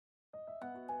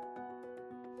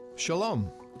Shalom.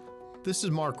 This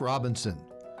is Mark Robinson,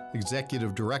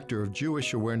 Executive Director of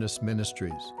Jewish Awareness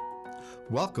Ministries.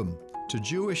 Welcome to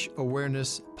Jewish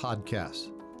Awareness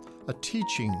Podcast, a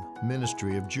teaching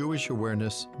ministry of Jewish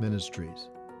Awareness Ministries.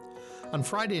 On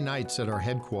Friday nights at our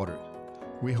headquarters,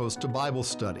 we host a Bible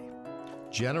study.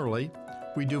 Generally,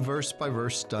 we do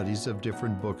verse-by-verse studies of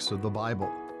different books of the Bible.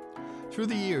 Through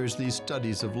the years, these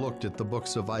studies have looked at the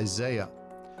books of Isaiah,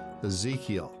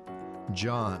 Ezekiel,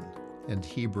 John, and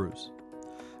Hebrews.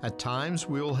 At times,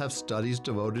 we will have studies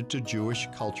devoted to Jewish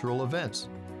cultural events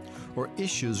or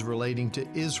issues relating to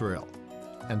Israel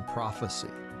and prophecy.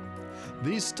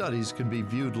 These studies can be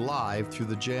viewed live through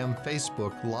the JAM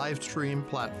Facebook live stream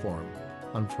platform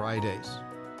on Fridays.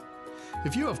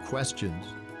 If you have questions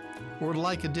or would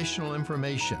like additional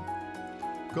information,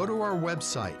 go to our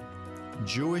website,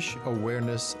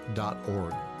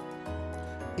 jewishawareness.org.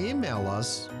 Email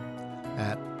us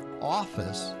at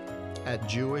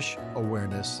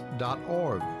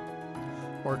office@jewishawareness.org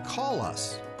or call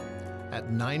us at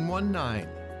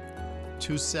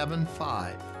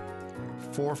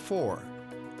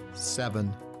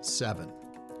 919-275-4477.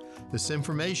 This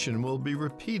information will be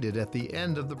repeated at the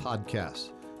end of the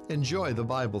podcast. Enjoy the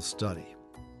Bible study.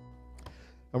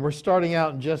 And we're starting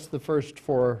out in just the first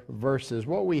 4 verses.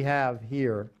 What we have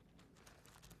here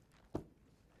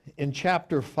in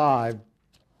chapter 5,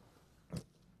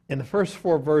 in the first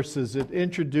 4 verses, it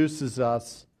introduces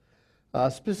us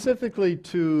specifically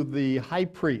to the high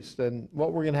priest and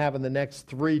what we're going to have in the next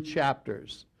 3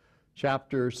 chapters.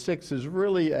 Chapter 6 is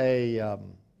really a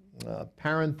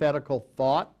parenthetical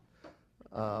thought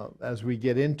as we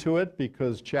get into it,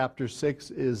 because chapter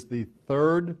 6 is the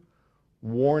 3rd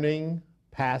warning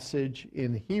passage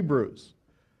in Hebrews.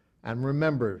 And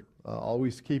remember,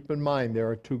 always keep in mind there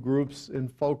are 2 groups in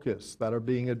focus that are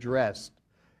being addressed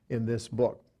in this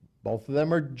book. Both of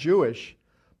them are Jewish,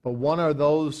 but one are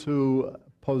those who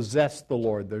possess the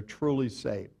Lord. They're truly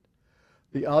saved.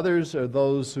 The others are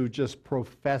those who just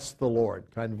profess the Lord,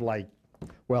 kind of like,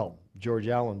 well, George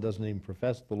Allen doesn't even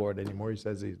profess the Lord anymore. He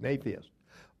says he's an atheist.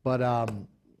 But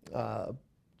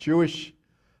Jewish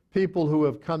people who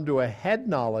have come to a head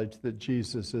knowledge that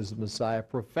Jesus is the Messiah,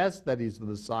 profess that he's the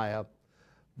Messiah,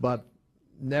 but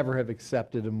never have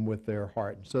accepted him with their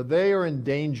heart. So they are in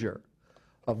danger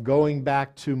of going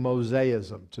back to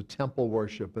Mosaism, to temple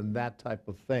worship and that type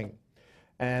of thing.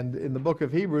 And in the book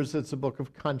of Hebrews, it's a book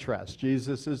of contrast.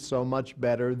 Jesus is so much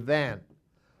better than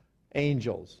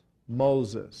angels,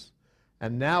 Moses.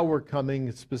 And now we're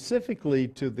coming specifically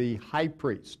to the high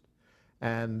priest.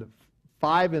 And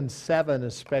 5 and 7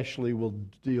 especially will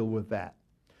deal with that.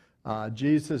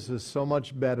 Jesus is so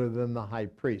much better than the high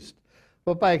priest.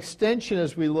 But by extension,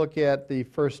 as we look at the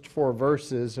first 4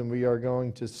 verses, and we are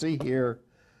going to see here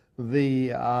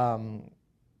the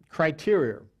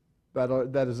criteria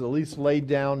that is at least laid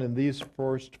down in these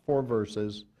first 4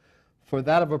 verses for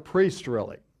that of a priest,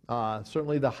 really.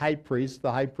 Certainly the high priest.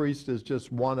 The high priest is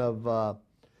just one of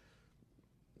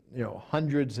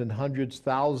hundreds and hundreds,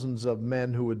 thousands of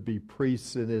men who would be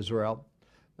priests in Israel.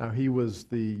 Now he was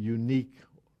the unique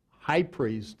high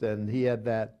priest, and he had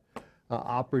that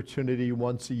opportunity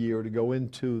once a year to go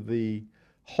into the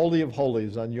Holy of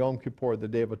Holies on Yom Kippur, the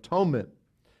Day of Atonement,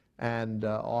 and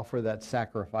offer that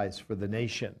sacrifice for the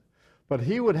nation. But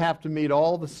he would have to meet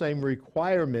all the same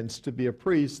requirements to be a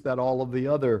priest that all of the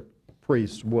other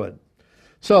priests would.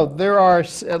 So there are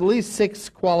at least 6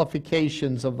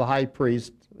 qualifications of the high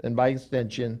priest, and by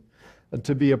extension,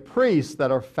 to be a priest, that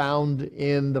are found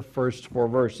in the first 4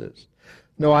 verses.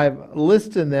 Now, I've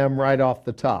listed them right off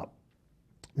the top.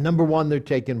 Number 1, they're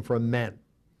taken from men.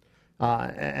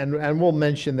 And we'll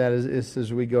mention that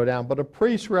as we go down. But a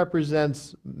priest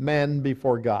represents men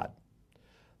before God.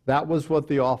 That was what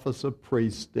the office of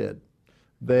priest did.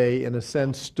 They, in a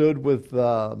sense, stood with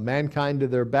mankind to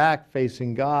their back,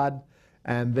 facing God,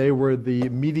 and they were the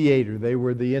mediator. They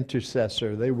were the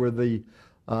intercessor. They were the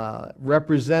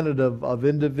representative of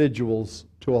individuals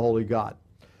to a holy God.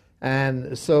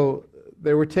 And so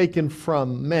they were taken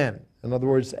from men. In other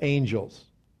words, angels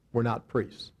were not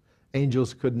priests.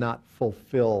 Angels could not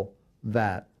fulfill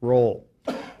that role.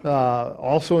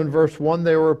 Also in verse 1,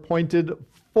 they were appointed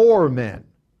for men.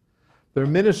 Their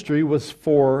ministry was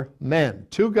for men,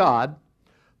 to God,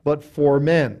 but for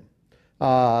men.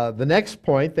 The next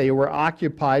point, they were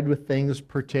occupied with things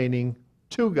pertaining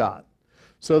to God.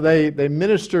 So they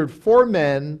ministered for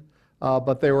men,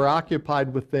 but they were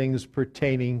occupied with things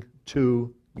pertaining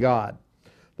to God.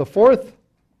 The 4th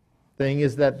thing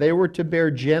is that they were to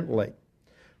bear gently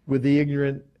with the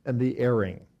ignorant and the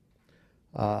erring,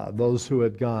 those who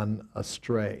had gone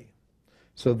astray.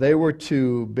 So they were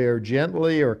to bear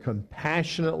gently or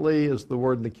compassionately is the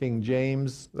word in the King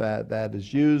James that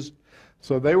is used.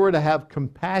 So they were to have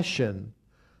compassion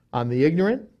on the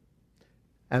ignorant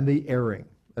and the erring.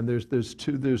 And there's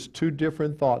two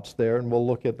different thoughts there, and we'll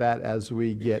look at that as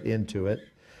we get into it.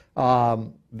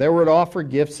 They were to offer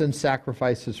gifts and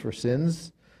sacrifices for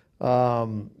sins.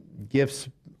 Gifts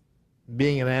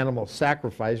being an animal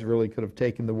sacrifice, really could have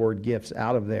taken the word gifts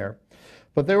out of there.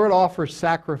 But they were to offer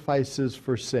sacrifices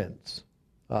for sins.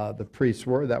 The priests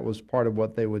were. That was part of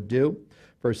what they would do.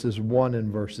 Verses 1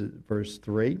 and verse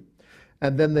 3.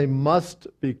 And then they must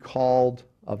be called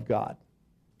of God.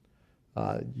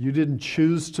 You didn't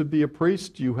choose to be a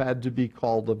priest. You had to be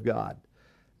called of God.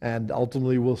 And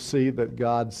ultimately we'll see that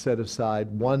God set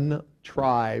aside one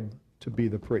tribe to be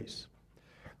the priests.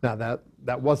 Now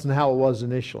that wasn't how it was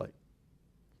initially.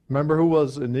 Remember who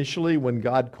was initially when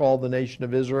God called the nation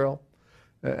of Israel?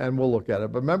 And we'll look at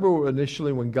it. But remember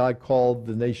initially when God called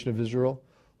the nation of Israel?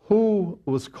 Who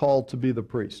was called to be the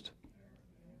priest?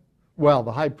 Well,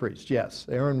 the high priest, yes.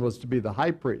 Aaron was to be the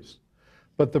high priest.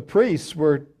 But the priests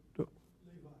were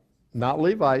not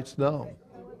Levites, no.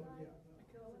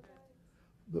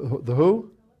 The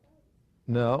who?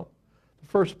 No. The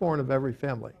firstborn of every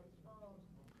family.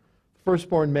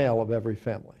 Firstborn male of every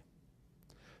family.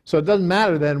 So it doesn't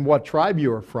matter then what tribe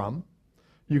you are from.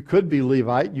 You could be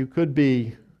Levite, you could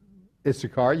be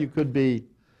Issachar, you could be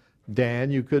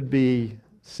Dan, you could be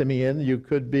Simeon, you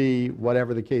could be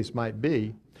whatever the case might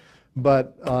be.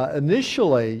 But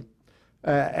initially,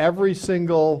 every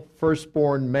single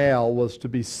firstborn male was to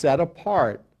be set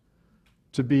apart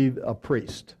to be a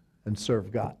priest and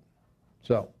serve God.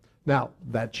 So now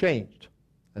that changed,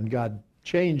 and God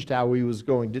changed how he was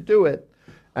going to do it,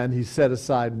 and he set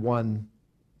aside one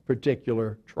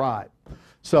particular tribe.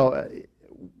 So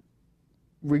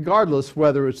regardless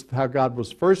whether it's how God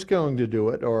was first going to do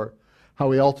it or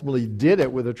how he ultimately did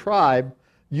it with a tribe,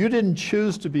 you didn't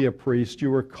choose to be a priest,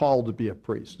 you were called to be a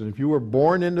priest. And if you were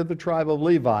born into the tribe of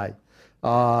Levi,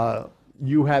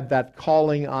 you had that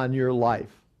calling on your life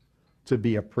to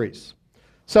be a priest.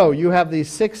 So you have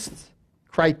these 6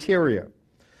 criteria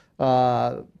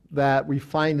that we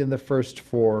find in the first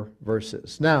 4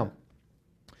 verses. Now,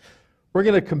 we're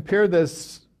going to compare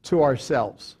this to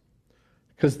ourselves,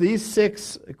 because these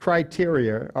 6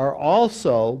 criteria are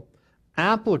also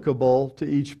applicable to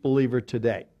each believer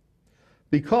today.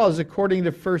 Because according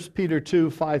to 1 Peter 2,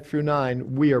 5 through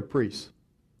 9, we are priests.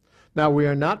 Now, we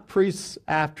are not priests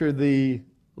after the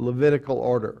Levitical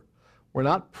order. We're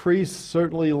not priests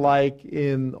certainly like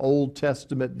in Old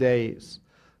Testament days,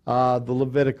 the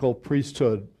Levitical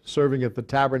priesthood, serving at the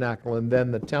tabernacle and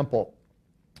then the temple.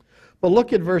 But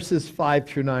look at verses 5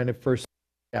 through 9 of 1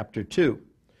 chapter 2.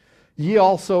 Ye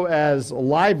also as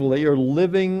lively or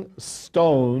living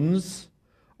stones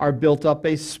are built up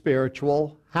a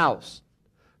spiritual house.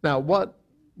 Now, what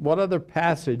other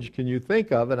passage can you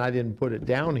think of, and I didn't put it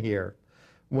down here,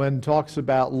 when talks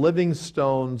about living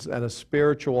stones and a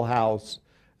spiritual house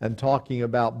and talking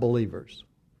about believers?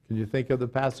 Can you think of the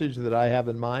passage that I have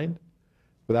in mind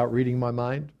without reading my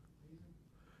mind?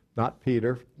 Not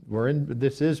Peter.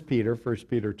 This is Peter, 1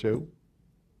 Peter 2.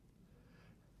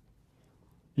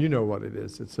 You know what it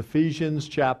is. It's Ephesians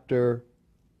chapter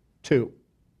 2.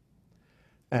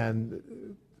 And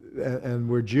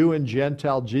we're Jew and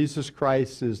Gentile. Jesus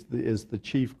Christ is the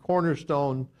chief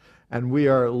cornerstone, and we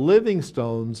are living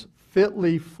stones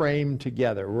fitly framed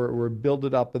together. We're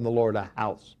builded up in the Lord a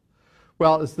house.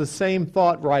 Well, it's the same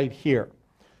thought right here.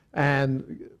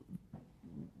 And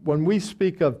when we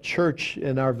speak of church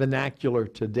in our vernacular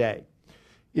today,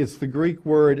 it's the Greek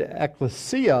word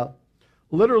ekklesia,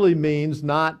 literally means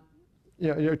not,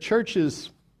 church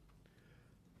is,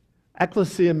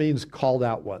 ekklesia means called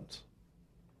out ones.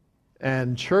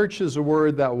 And church is a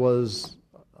word that was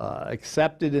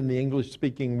accepted in the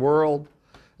English-speaking world,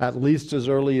 at least as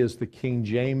early as the King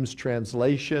James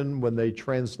translation, when they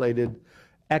translated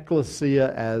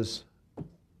ekklesia as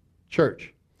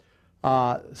church.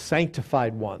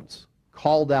 Sanctified ones,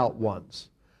 called out ones,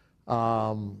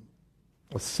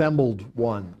 assembled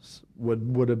ones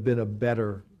would have been a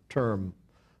better term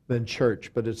than church,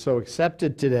 but it's so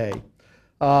accepted today.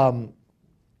 But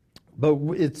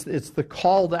it's the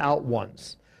called out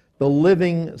ones, the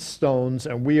living stones,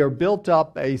 and we are built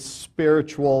up a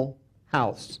spiritual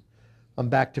house. I'm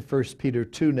back to 1 Peter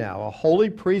 2 now. A holy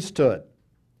priesthood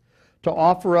to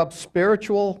offer up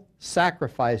spiritual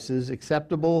sacrifices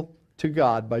acceptable to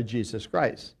God by Jesus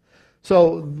Christ.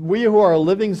 So we who are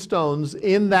living stones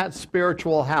in that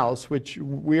spiritual house, which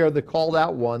we are the called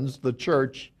out ones, the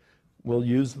church, we'll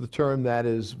use the term that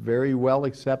is very well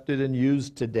accepted and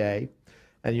used today,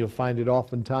 And you'll find it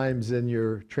oftentimes in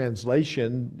your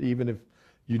translation, even if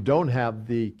you don't have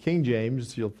the King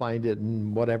James, you'll find it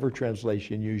in whatever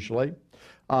translation usually.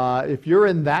 If you're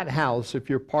in that house, if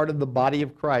you're part of the body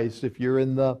of Christ, if you're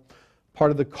in the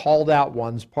part of the called out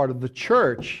ones, part of the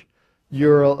church,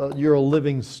 you're a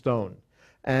living stone.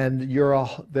 And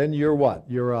then you're what?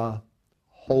 You're a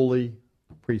holy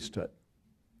priesthood.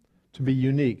 To be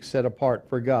unique, set apart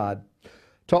for God.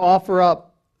 To offer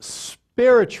up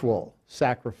spiritual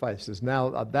sacrifices. Now,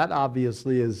 that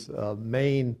obviously is a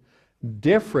main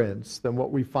difference than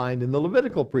what we find in the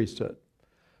Levitical priesthood.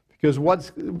 Because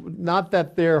not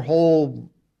that their whole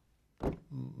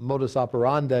modus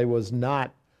operandi was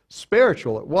not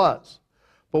spiritual, it was.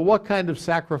 But what kind of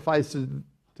sacrifices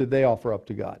did they offer up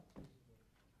to God?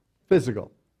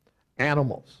 Physical.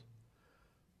 Animals.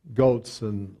 Goats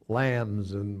and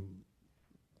lambs and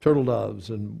turtle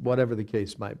doves and whatever the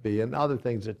case might be, and other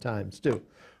things at times too.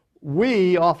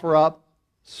 We offer up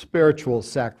spiritual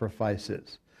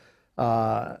sacrifices.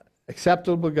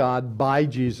 Acceptable to God by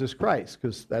Jesus Christ,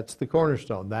 because that's the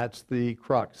cornerstone, that's the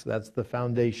crux, that's the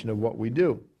foundation of what we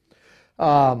do.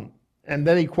 And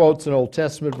then he quotes an Old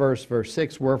Testament verse, verse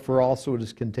 6, wherefore also it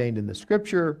is contained in the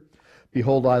Scripture,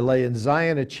 behold, I lay in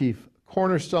Zion a chief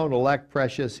cornerstone, elect,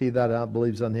 precious, he that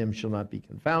believes on him shall not be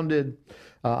confounded.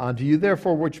 Unto you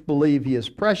therefore which believe he is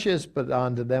precious, but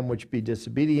unto them which be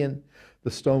disobedient,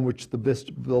 the stone which the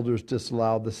builders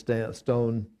disallowed, the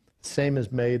stone same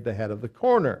is made the head of the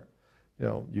corner. You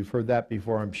know, you've heard that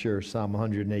before, I'm sure, Psalm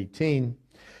 118.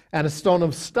 And a stone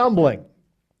of stumbling,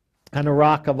 and a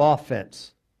rock of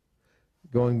offense.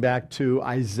 Going back to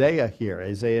Isaiah here,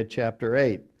 Isaiah chapter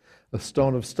 8. A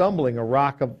stone of stumbling, a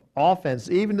rock of offense,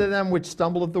 even to them which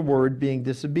stumble at the word, being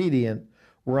disobedient,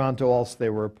 whereunto also they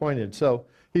were appointed. So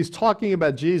he's talking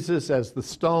about Jesus as the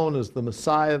stone, as the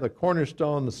Messiah, the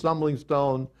cornerstone, the stumbling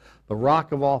stone, the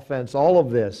rock of offense, all of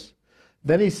this.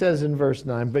 Then he says in verse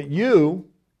 9, but you,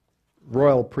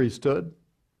 royal priesthood,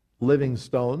 living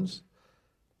stones,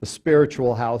 the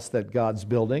spiritual house that God's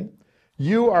building,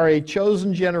 you are a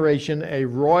chosen generation, a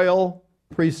royal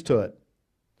priesthood,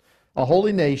 a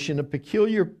holy nation, a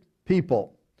peculiar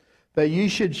people, that you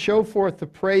should show forth the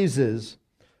praises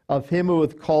of him who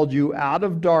hath called you out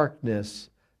of darkness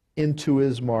into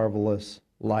his marvelous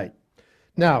light.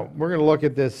 Now, we're going to look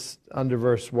at this under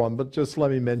verse 1, but just let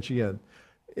me mention again.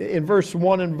 In verse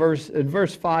 1 and in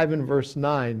verse 5 and verse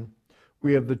 9,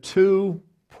 we have the two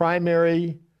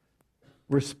primary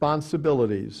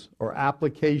responsibilities or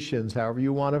applications, however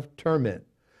you want to term it,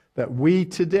 that we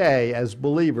today as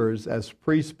believers, as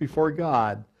priests before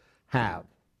God, have.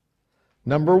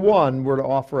 Number 1, we're to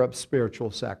offer up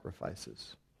spiritual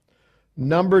sacrifices.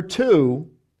 Number 2,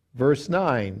 verse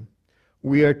 9,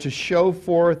 we are to show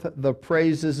forth the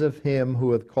praises of him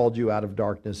who hath called you out of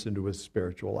darkness into his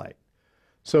spiritual light.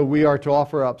 So we are to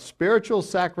offer up spiritual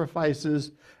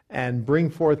sacrifices and bring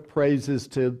forth praises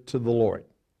to the Lord.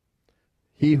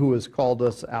 He who has called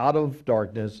us out of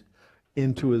darkness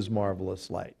into his marvelous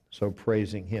light. So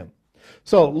praising him.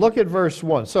 So look at verse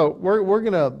 1. So we're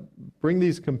going to bring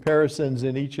these comparisons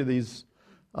in each of these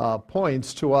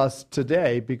points to us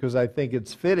today because I think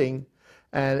it's fitting.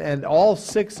 And all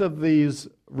 6 of these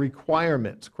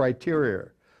requirements,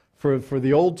 criteria, for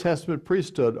the Old Testament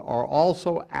priesthood are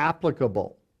also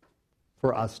applicable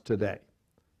for us today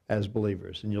as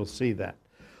believers, and you'll see that.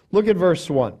 Look at verse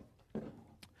 1.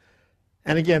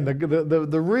 And again,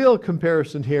 the real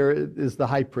comparison here is the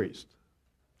high priest.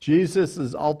 Jesus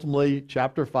is ultimately,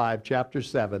 chapter 5, chapter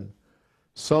 7,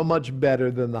 so much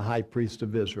better than the high priest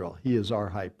of Israel. He is our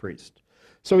high priest.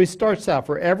 So he starts out,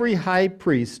 for every high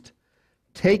priest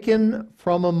taken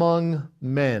from among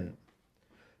men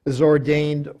is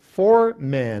ordained for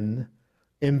men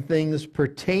in things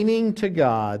pertaining to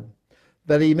God,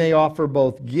 that he may offer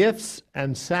both gifts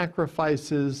and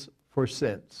sacrifices for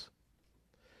sins.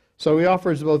 So he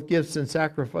offers both gifts and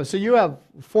sacrifices. So you have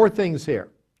 4 things here,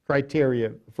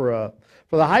 criteria for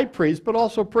the high priest, but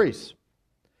also priests.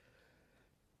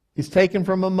 He's taken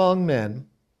from among men.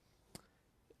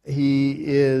 He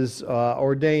is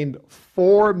ordained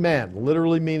for men,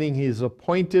 literally meaning he's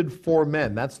appointed for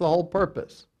men. That's the whole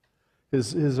purpose.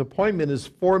 His appointment is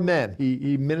for men.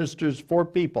 He ministers for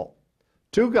people,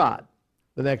 to God.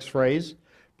 The next phrase,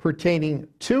 pertaining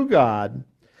to God,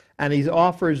 and he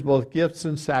offers both gifts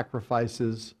and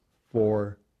sacrifices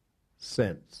for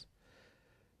sins.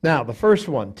 Now, the first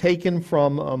one, taken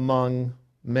from among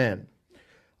men.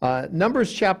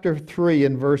 Numbers chapter 3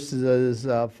 and verses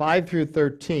 5 through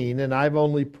 13, and I've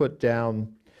only put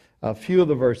down a few of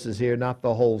the verses here, not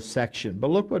the whole section. But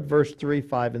look what verse 3,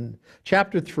 5, and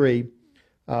chapter 3,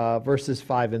 verses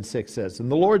 5 and 6 says, "And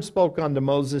the Lord spoke unto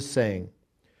Moses, saying,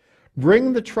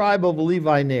 Bring the tribe of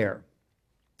Levi near,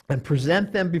 and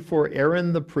present them before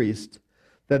Aaron the priest,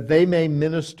 that they may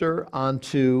minister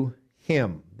unto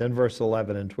him." Then verse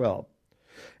 11 and 12.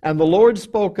 "And the Lord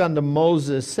spoke unto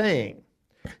Moses, saying,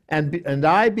 And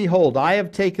I, behold, I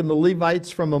have taken the Levites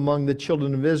from among the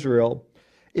children of Israel,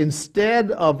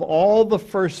 instead of all the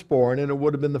firstborn," and it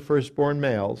would have been the firstborn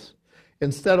males,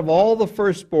 "instead of all the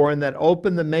firstborn that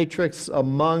opened the matrix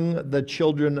among the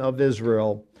children of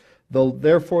Israel,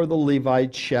 therefore the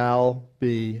Levites shall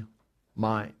be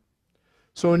mine."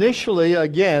 So initially,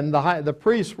 again, the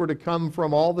priests were to come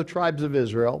from all the tribes of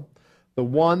Israel.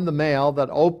 The male that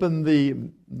opened the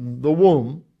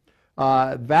womb,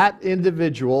 that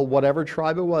individual, whatever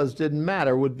tribe it was, didn't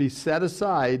matter, would be set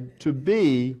aside to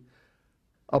be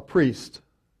a priest,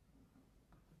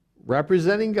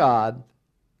 representing God,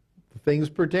 the things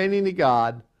pertaining to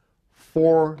God,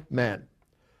 for men.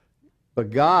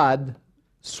 But God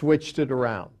switched it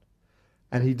around.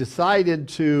 And he decided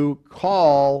to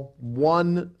call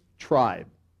one tribe,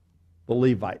 the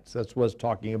Levites. That's what it's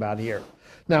talking about here.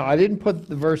 Now, I didn't put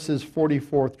the verses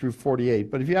 44 through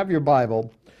 48, but if you have your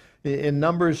Bible, in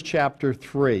Numbers chapter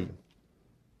 3,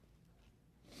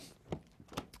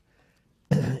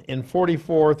 in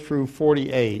 44 through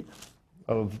 48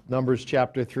 of Numbers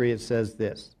chapter 3, it says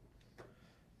this: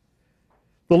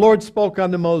 "The Lord spoke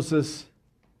unto Moses,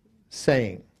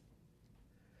 saying,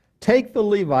 Take the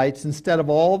Levites instead of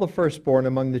all the firstborn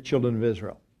among the children of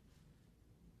Israel."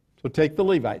 So take the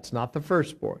Levites, not the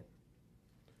firstborn.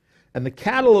 "And the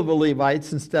cattle of the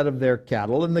Levites instead of their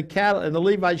cattle, and the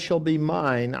Levites shall be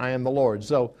mine, I am the Lord."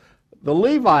 So the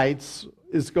Levites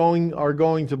are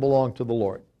going to belong to the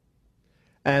Lord.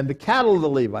 And the cattle of the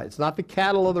Levites, not the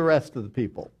cattle of the rest of the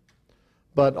people,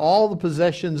 but all the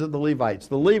possessions of the Levites.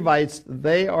 The Levites,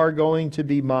 they are going to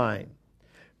be mine.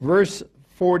 Verse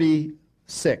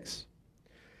 46.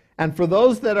 "And for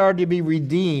those that are to be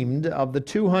redeemed of the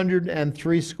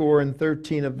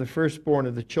 213 of the firstborn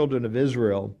of the children of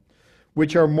Israel,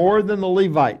 which are more than the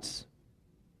Levites,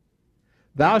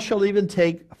 thou shalt even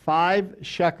take 5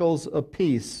 shekels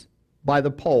apiece by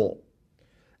the poll.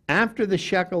 After the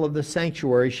shekel of the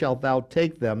sanctuary shalt thou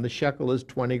take them, the shekel is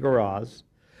 20 gerahs,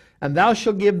 and thou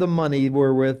shalt give the money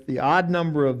wherewith the odd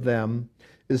number of them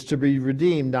is to be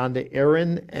redeemed unto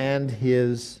Aaron and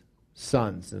his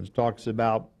sons." And it talks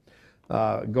about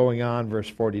going on, verse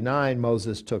 49,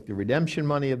 Moses took the redemption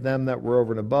money of them that were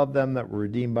over and above them that were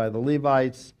redeemed by the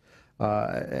Levites,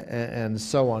 and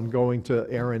so on, going to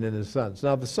Aaron and his sons.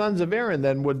 Now the sons of Aaron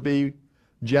then would be,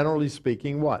 generally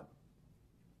speaking, what?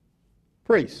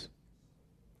 Priests.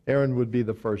 Aaron would be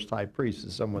the first high priest,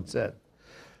 as someone said.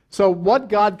 So what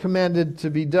God commanded to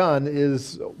be done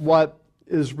is what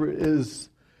is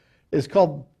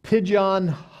called Pidyon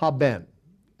Haben.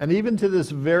 And even to this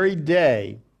very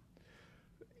day,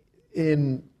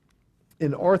 in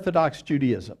Orthodox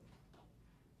Judaism,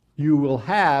 you will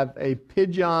have a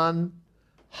Pidyon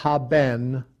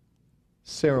Haben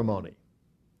ceremony.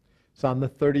 It's on the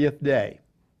 30th day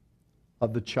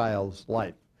of the child's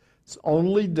life. It's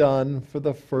only done for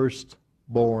the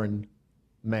firstborn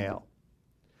male.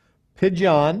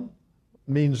 Pidyon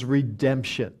means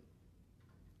redemption.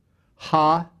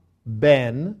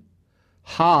 Ha-ben,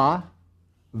 ha,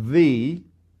 the,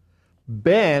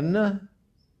 ben,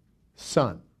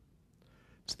 son.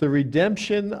 It's the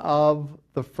redemption of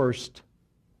the first.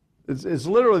 It's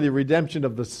literally the redemption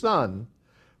of the son,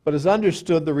 but it's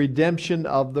understood the redemption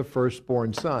of the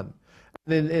firstborn son.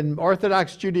 In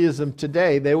Orthodox Judaism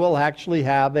today, they will actually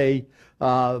have a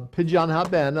Pidyon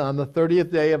Haben on the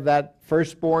 30th day of that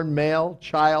firstborn male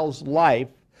child's life,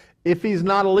 if he's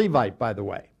not a Levite, by the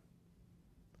way,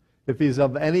 if he's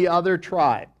of any other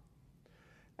tribe.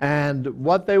 And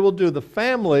what they will do, the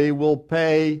family will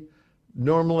pay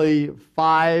normally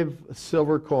 5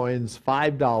 silver coins,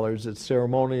 $5. It's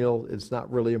ceremonial. It's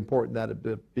not really important that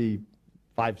it be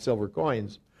 5 silver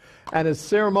coins. And it's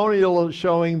ceremonial,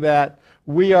 showing that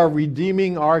we are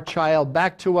redeeming our child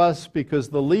back to us because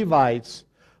the Levites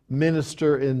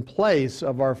minister in place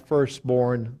of our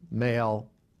firstborn male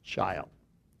child.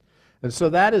 And so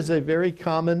that is a very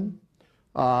common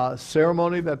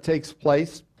ceremony that takes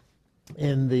place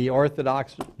in the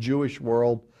Orthodox Jewish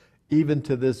world, even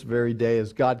to this very day,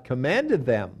 as God commanded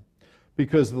them,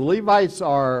 because the Levites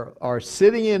are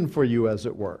sitting in for you, as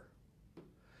it were,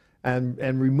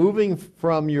 and removing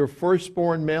from your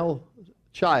firstborn male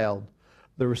child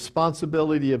the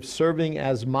responsibility of serving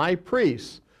as my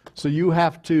priests. So you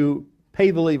have to pay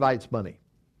the Levites money.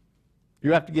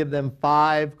 You have to give them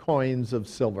 5 coins of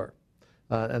silver.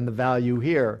 And the value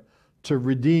here, to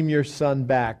redeem your son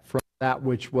back from that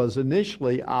which was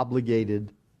initially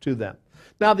obligated to them.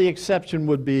 Now, the exception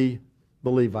would be the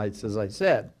Levites, as I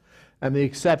said. And the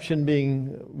exception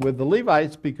being with the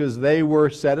Levites because they were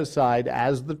set aside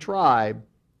as the tribe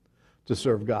to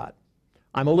serve God.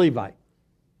 I'm a Levite.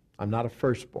 I'm not a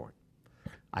firstborn.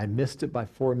 I missed it by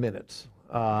 4 minutes.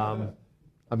 I'm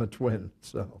a twin,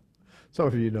 so some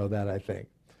of you know that, I think.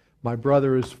 My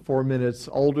brother is 4 minutes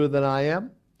older than I am,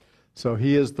 so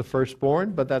he is the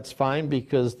firstborn, but that's fine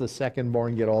because the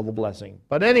secondborn get all the blessing.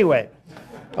 But anyway,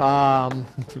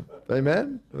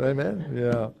 amen, amen,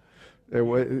 yeah. It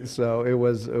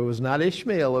was not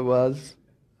Ishmael, it was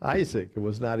Isaac. It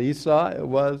was not Esau, it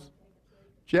was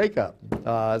Jacob.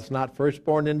 It's not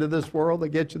firstborn into this world that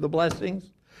gets you the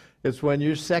blessings. It's when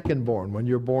you're secondborn, when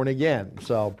you're born again.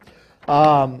 So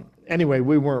anyway,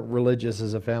 we weren't religious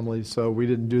as a family, so we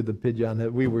didn't do the Pidyon.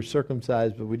 We were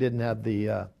circumcised, but we didn't have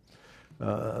the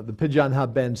Pidyon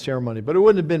HaBen ceremony. But it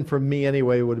wouldn't have been for me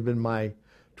anyway. It would have been my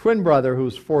twin brother, who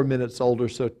was 4 minutes older,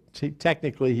 so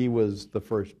technically he was the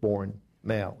firstborn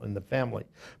male in the family.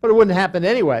 But it wouldn't happen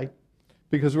anyway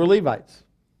because we're Levites.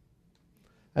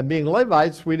 And being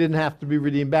Levites, we didn't have to be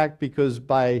redeemed back because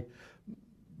by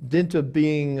dint of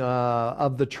being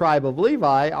of the tribe of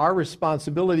Levi, our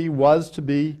responsibility was to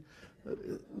be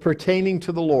pertaining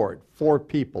to the Lord, for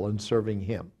people and serving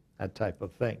Him, that type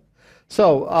of thing.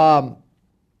 So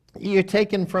you're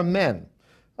taken from men.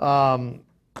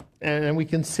 And we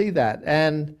can see that.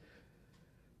 And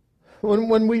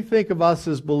when we think of us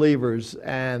as believers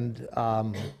and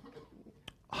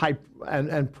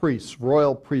priests,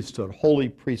 royal priesthood, holy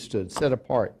priesthood, set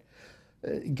apart,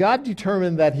 God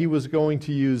determined that He was going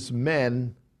to use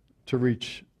men to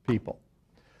reach people,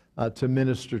 to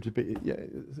minister to people.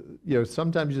 You know,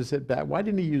 sometimes you sit back, why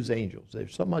didn't He use angels? They're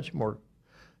so much more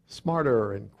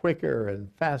smarter and quicker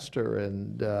and faster,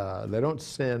 and they don't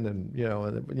sin, and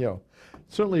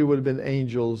certainly it would have been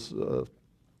angels,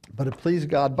 but it pleased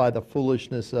God by the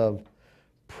foolishness of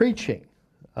preaching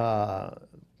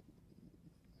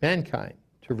mankind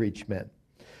to reach men.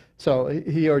 So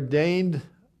He ordained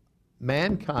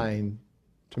mankind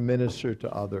to minister to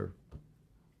other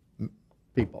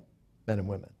people, men and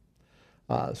women.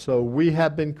 So we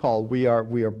have been called. We are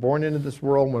born into this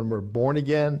world. When we're born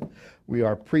again, we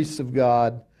are priests of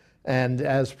God. And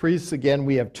as priests, again,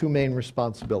 we have two main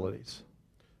responsibilities.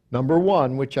 Number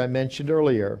one, which I mentioned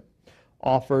earlier,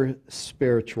 offer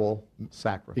spiritual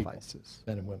sacrifices,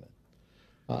 men and women.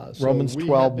 Romans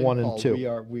 12, 1 and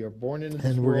 2. We are born into this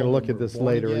world. And we're going to look at this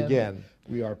later again.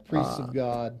 We are priests of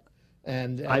God.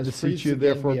 And I beseech you,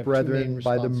 therefore, brethren,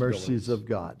 by the mercies of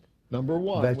God, number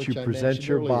one, that you present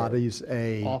your bodies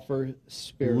a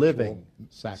living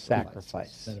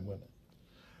sacrifice. Men and women.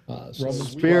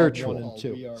 Spiritual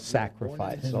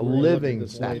sacrifice, a living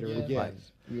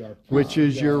sacrifice, which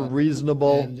is your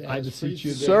reasonable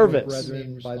service.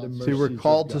 See, we're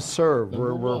called to serve.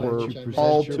 We're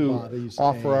called to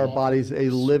offer our bodies a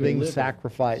living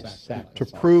sacrifice to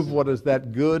prove what is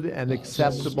that good and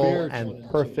acceptable and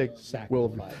perfect will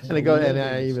of God. And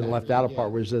I even left out a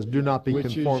part where it says, do not be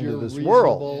conformed to this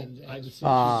world,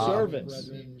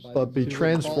 but be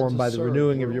transformed by the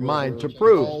renewing of your mind to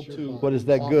prove what is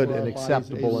that good and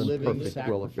acceptable and perfect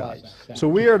will of God. So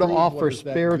we are to offer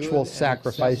spiritual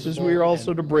sacrifices. We are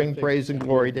also to bring praise and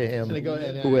glory to Him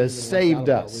who has saved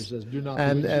us.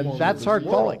 And that's our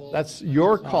calling. That's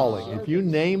your calling. If you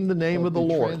name the name of the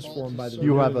Lord,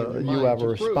 you have a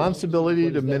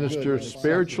responsibility to minister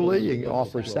spiritually and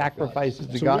offer sacrifices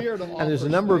to God. And there's a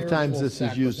number of times this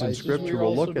is used in Scripture.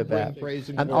 We'll look at that.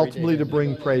 And ultimately to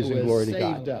bring praise and glory to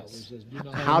God.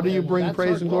 How do you bring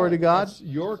praise and glory to God?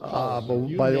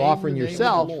 By offering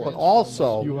yourself, but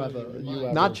also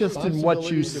not just in what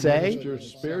you say,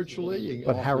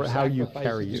 but how you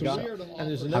carry yourself,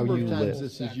 how you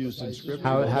live,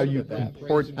 how you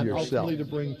comport yourself in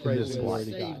this life.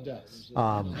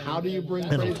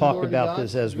 And I'll talk about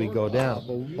this as we go down.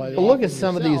 But look at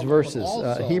some of these verses.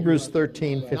 Hebrews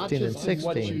 13, 15, and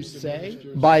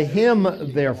 16. By Him,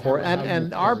 therefore,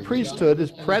 and our priesthood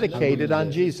is predicated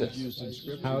on Jesus.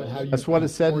 That's what it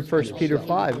said in 1 Peter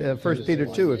 5, 1 Peter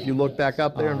 2. If you look back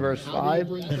up there in verse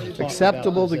 5,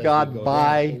 acceptable to God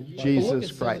by Jesus.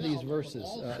 Jesus Christ.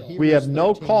 We have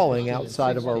no calling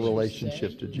outside of our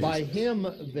relationship to Jesus. By him,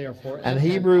 therefore, And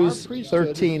Hebrews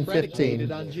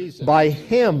 13:15, by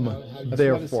him,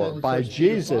 therefore, by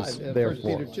Jesus,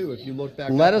 therefore,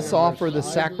 let us offer the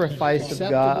sacrifice of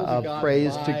God of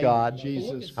praise to God.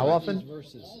 How often?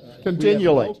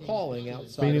 Continually.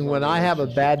 Meaning when I have a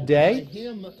bad day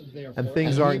and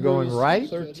things aren't going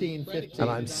right, and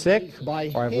I'm sick,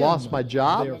 or I've lost my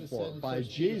job,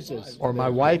 or my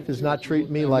wife is not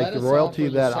treating me like the royalty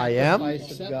that I am.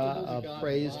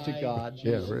 Praise to God.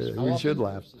 Yeah, we should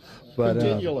laugh. But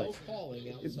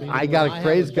I got to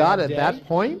praise God at that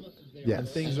point.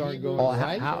 Yes. Things aren't going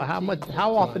right.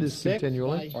 How often is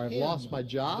continually? Or I've lost my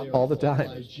job. All the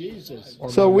time.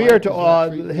 So we are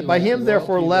to, by him,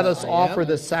 therefore, let us offer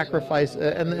the sacrifice,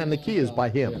 and the key is by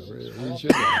him.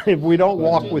 If we don't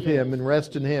walk with him and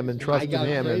rest in him and trust in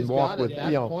him and walk with,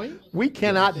 we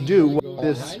cannot do what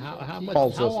this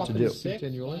calls us to do.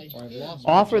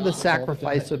 Offer the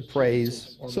sacrifice of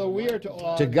praise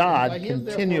to God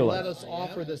continually. Let us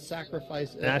offer the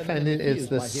sacrifice. And I find it's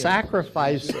the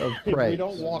sacrifice of praise. We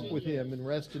don't walk with him and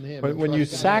rest in him. When you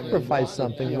sacrifice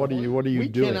something, what are you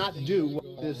doing? We cannot do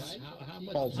what this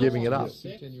giving it up,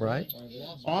 right?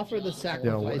 Offer the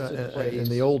sacrifice of praise. In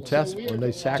the Old Testament, when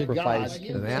they sacrificed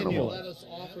an animal,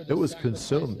 it was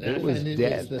consumed. It was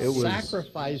dead. It was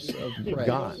sacrifice of praise.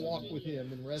 gone.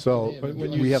 So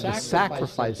we have the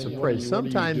sacrifice of praise.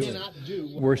 Sometimes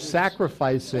we're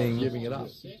sacrificing Giving it up,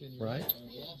 right?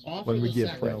 when we give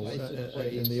praise,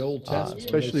 In the Old Testament,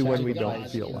 especially when we don't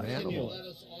feel like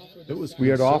it.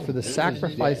 We are to offer the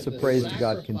sacrifice of praise to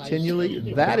God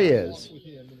continually. That is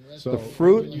the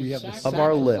fruit of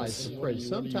our lips,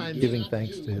 giving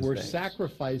thanks to His we're name.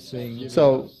 sacrificing.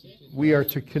 So we are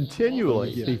to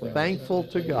continually be thankful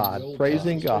to God,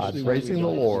 praising the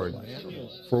Lord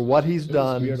for what He's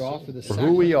done, for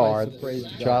who we are, the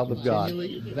child of God,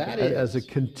 as a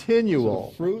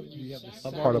continual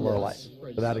part of our life,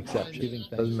 without exception.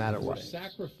 Doesn't matter what.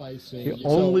 The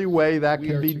only way that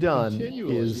can be done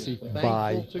is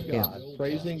by Him,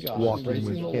 walking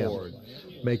with Him,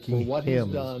 making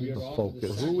Him the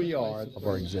focus of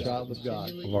our existence,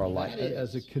 of our life.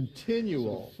 As a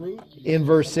continual. In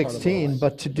verse 16,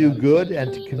 but to do good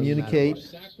and to communicate,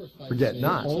 forget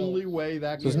not. So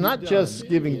it's not just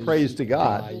giving praise to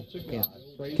God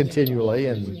continually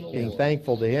and being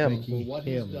thankful to Him,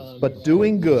 but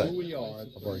doing good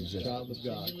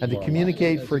and to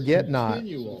communicate, forget not.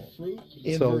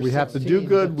 So we have to do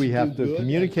good, we have to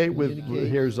communicate with,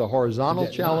 here's a horizontal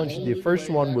challenge. The first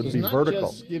one would be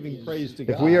vertical.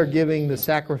 If we are giving the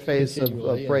sacrifice of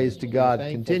praise to God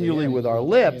continually with our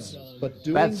lips,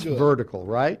 that's vertical,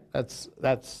 right?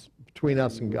 That's between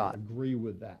us and God. Agree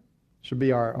with that. Should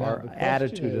be our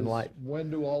attitude in life.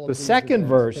 The second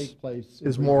verse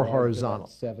is more horizontal.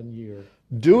 7 years.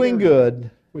 Doing good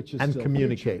and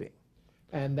communicating.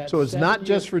 So it's not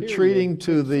just retreating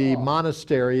to the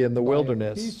monastery in the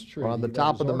wilderness or on the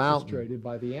top of the mountain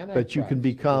that you can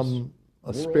become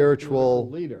a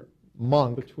spiritual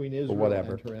monk or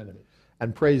whatever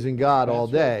and praising God all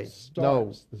day.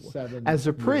 No. As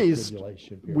a priest,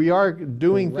 we are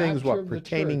doing things,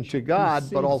 pertaining to God,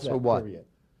 but also what?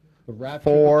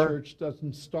 For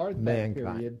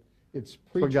mankind.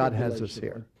 For God has us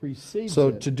here.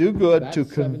 So to do good, to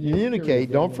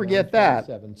communicate, don't forget that.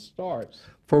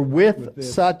 For with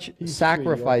such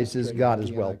sacrifices, God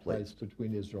is well pleased.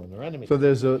 So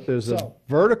there's a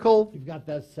vertical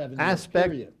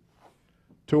aspect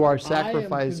to our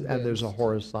sacrifice, and there's a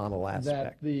horizontal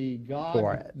aspect to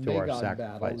our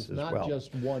sacrifice as well.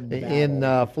 In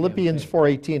Philippians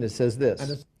 4:18, it says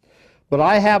this: but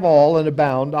I have all and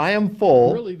abound. I am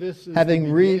full,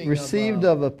 having received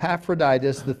of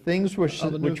Epaphroditus the things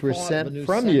which were sent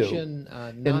from you,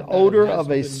 an odor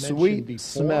of a sweet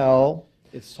smell,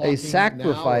 a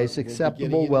sacrifice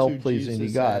acceptable, well-pleasing to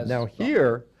God. Now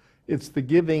here, it's the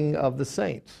giving of the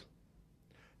saints.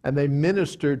 And they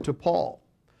ministered to Paul.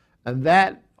 And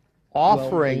that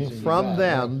offering from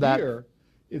them, that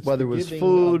whether it was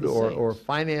food or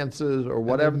finances or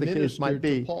whatever the case might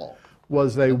be,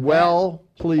 was a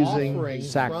well-pleasing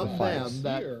sacrifice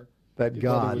that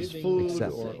God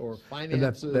accepted, and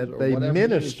that they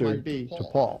ministered to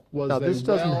Paul. Now, this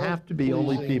doesn't have to be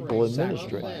only people in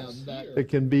ministry. It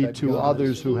can be to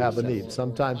others who have a need.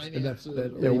 Sometimes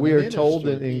we are told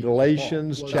in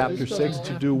Galatians chapter 6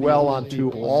 to do well unto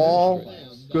all,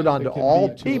 good unto all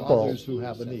people,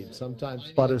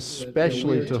 but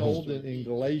especially to whom?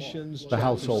 The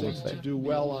household of faith.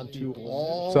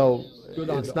 So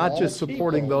it's not just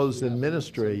supporting those in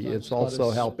ministry, it's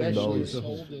also helping those,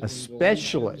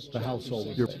 especially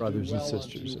your brothers and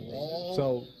sisters.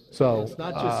 So So, It's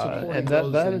not just supporting and those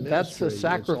in that's a ministry, it's also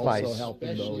sacrifice,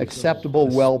 helping those acceptable,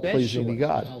 well-pleasing to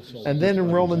God. household And then in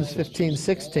brothers Romans and sisters.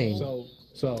 15:16,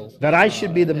 So that I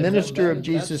should be the and minister then of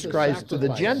Jesus Christ to the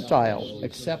sacrifice, Gentiles,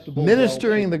 acceptable,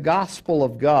 ministering the gospel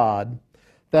of God,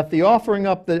 that the offering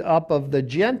up of the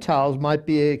Gentiles might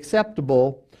be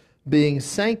acceptable, being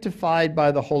sanctified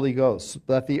by the Holy Ghost.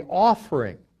 That the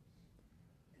offering,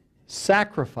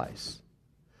 sacrifice.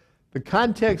 The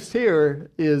context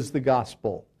here is the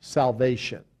gospel,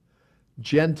 salvation.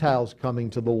 Gentiles coming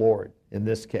to the Lord in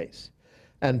this case.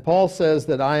 And Paul says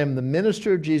that I am the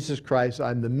minister of Jesus Christ.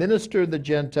 I'm the minister of the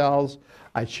Gentiles.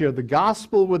 I share the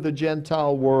gospel with the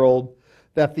Gentile world,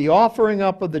 that the offering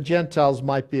up of the Gentiles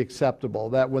might be acceptable.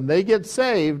 That when they get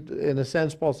saved, in a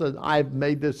sense, Paul says, I've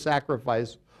made this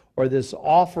sacrifice or this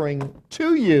offering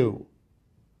to you.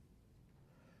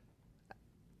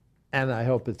 And I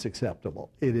hope it's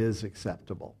acceptable. It is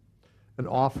acceptable. An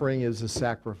offering is a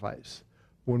sacrifice.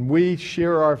 When we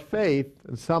share our faith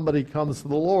and somebody comes to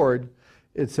the Lord,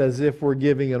 it's as if we're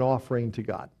giving an offering to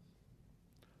God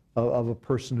of a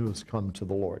person who has come to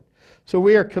the Lord. So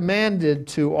we are commanded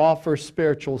to offer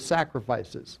spiritual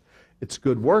sacrifices. It's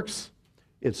good works.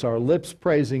 It's our lips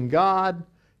praising God.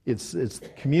 It's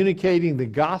communicating the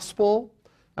gospel.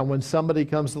 And when somebody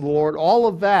comes to the Lord, all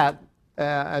of that,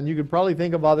 and you could probably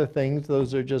think of other things,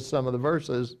 those are just some of the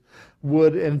verses,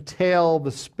 would entail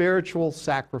the spiritual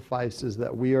sacrifices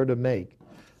that we are to make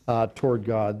toward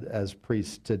God as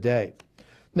priests today.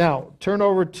 Now, turn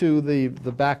over to the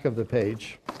back of the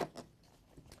page.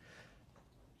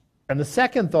 And the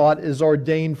second thought is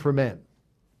ordained for men.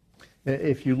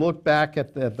 If you look back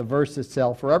at the verse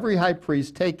itself, for every high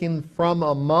priest taken from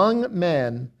among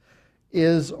men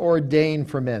is ordained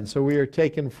for men. So we are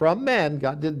taken from men.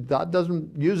 God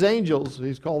doesn't use angels.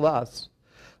 He's called us.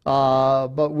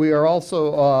 But we are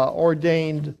also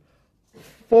ordained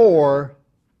for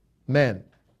men.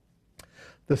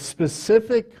 The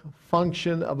specific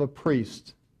function of a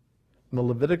priest in the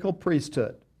Levitical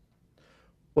priesthood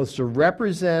was to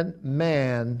represent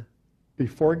man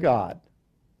before God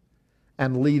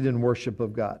and lead in worship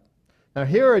of God. Now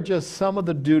here are just some of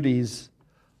the duties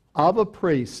of a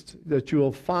priest that you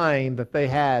will find that they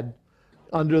had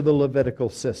under the Levitical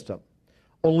system.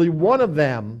 Only one of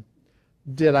them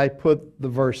did I put the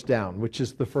verse down, which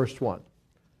is the first one.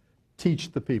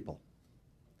 Teach the people.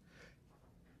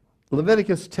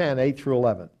 Leviticus 10, 8 through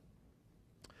 11.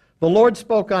 The Lord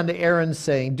spoke unto Aaron,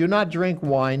 saying, do not drink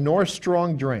wine, nor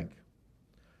strong drink,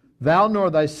 thou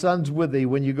nor thy sons with thee,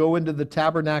 when you go into the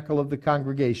tabernacle of the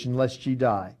congregation, lest ye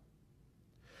die.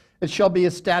 It shall be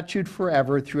a statute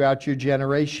forever throughout your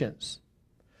generations,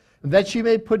 that ye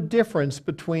may put difference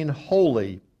between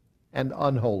holy and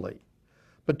unholy,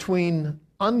 between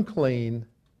unclean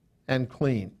and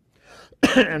clean,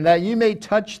 and that ye may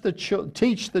teach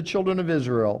the children of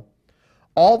Israel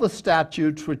all the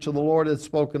statutes which the Lord hath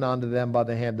spoken unto them by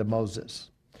the hand of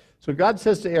Moses. So God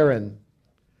says to Aaron,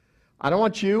 I don't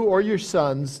want you or your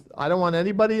sons, I don't want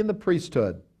anybody in the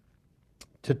priesthood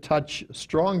to touch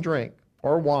strong drink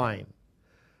or wine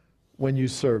when you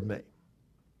serve me.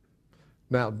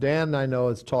 Now, Dan, I know,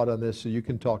 is taught on this, so you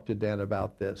can talk to Dan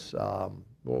about this.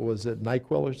 What was it,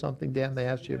 NyQuil or something, Dan, they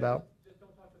asked you about? Just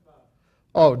don't talk to Bob.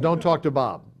 Oh, don't talk to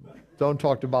Bob. Don't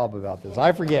talk to Bob about this.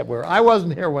 I forget where. I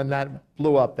wasn't here when that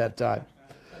blew up that time.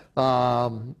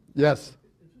 Yes? Is this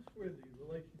where the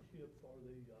relationship or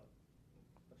the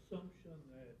assumption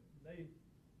that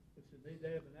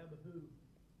Nadab and Abihu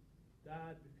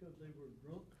died because they were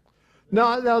drunk?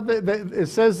 No, it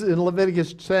says in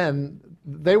Leviticus 10,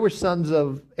 they were sons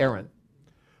of Aaron.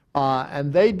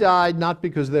 And they died not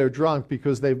because they were drunk,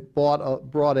 because they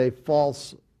brought a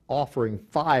false offering,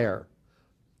 fire,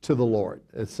 to the Lord.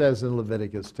 It says in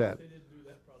Leviticus 10. They didn't do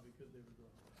that probably because they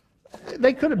were drunk.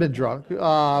 They could have been drunk.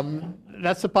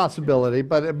 That's a possibility,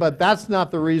 but that's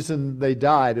not the reason they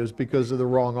died. It was because of the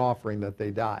wrong offering that they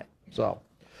died. So,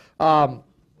 we're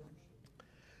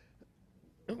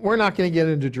not going to get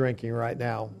into drinking right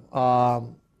now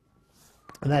and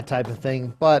that type of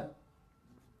thing. But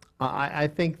I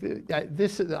think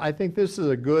this is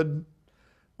a good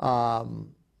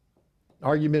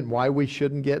argument why we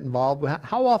shouldn't get involved.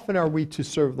 How often are we to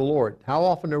serve the Lord? How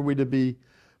often are we to be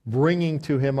bringing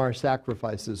to Him our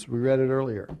sacrifices? We read it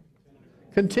earlier.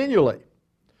 Continually.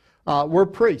 We're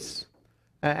priests,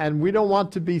 and we don't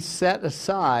want to be set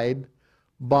aside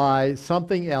by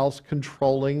something else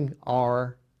controlling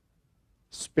our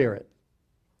spirit.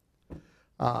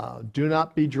 Do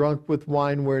not be drunk with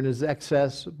wine wherein is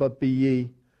excess, but be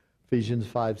ye, Ephesians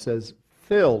 5 says,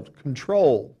 filled,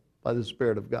 controlled by the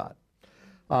Spirit of God.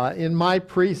 In my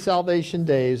pre-salvation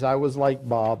days, I was like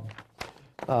Bob.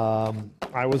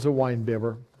 I was a wine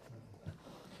bibber.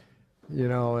 You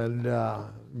know, and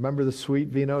remember the sweet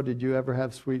vino? Did you ever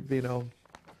have sweet vino?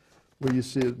 We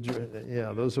used to,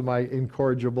 yeah, those are my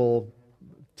incorrigible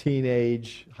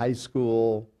teenage, high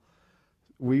school.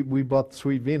 We bought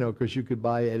sweet vino because you could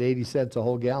buy at 80 cents a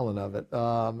whole gallon of it.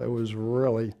 It was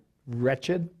really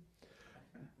wretched,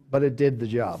 but it did the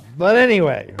job. But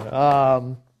anyway,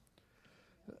 I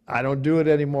don't do it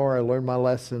anymore. I learned my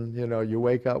lesson. You know, you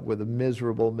wake up with a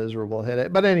miserable, miserable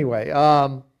headache. But anyway,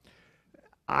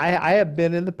 I have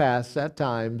been in the past at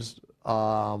times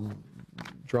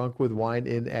drunk with wine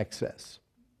in excess.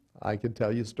 I can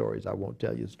tell you stories. I won't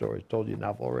tell you stories. Told you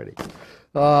enough already.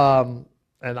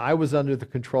 And I was under the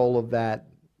control of that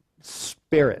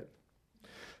spirit,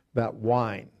 that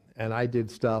wine. And I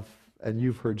did stuff, and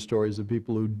you've heard stories of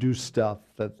people who do stuff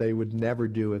that they would never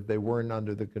do if they weren't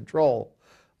under the control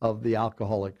of the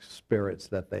alcoholic spirits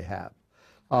that they have.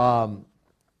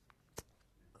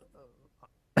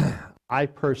 I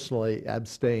personally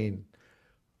abstain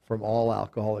from all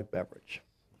alcoholic beverage.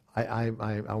 I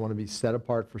want to be set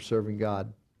apart for serving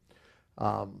God.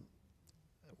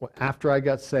 After I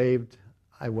got saved,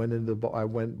 I went into the bar.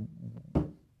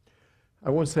 I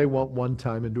won't say one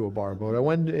time into a bar, but I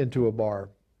went into a bar,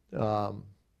 and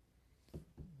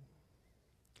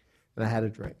I had a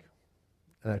drink,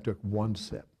 and I took one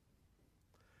sip.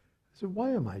 I said,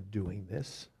 "Why am I doing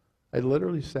this?" I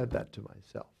literally said that to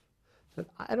myself. I said,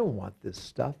 "I don't want this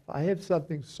stuff. I have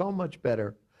something so much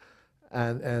better,"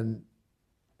 and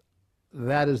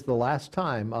that is the last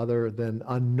time, other than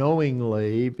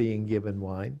unknowingly being given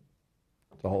wine.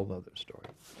 It's a whole other story.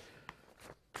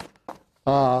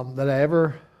 That I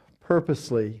ever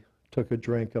purposely took a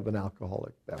drink of an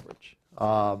alcoholic beverage.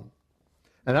 And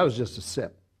that was just a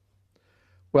sip.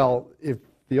 Well, if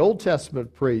the Old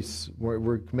Testament priests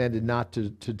were commanded not to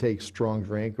take strong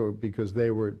drink, or because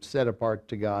they were set apart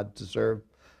to God to serve,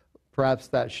 perhaps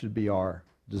that should be our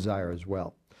desire as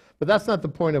well. But that's not the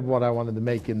point of what I wanted to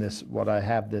make in this, what I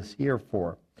have this here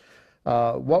for.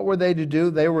 What were they to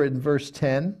do? They were in verse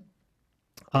 10.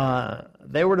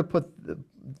 They were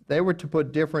to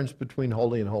put difference between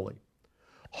holy and holy.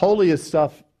 Holy is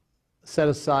stuff set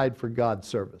aside for God's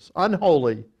service.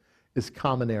 Unholy is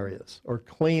common areas, or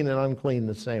clean and unclean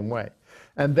the same way.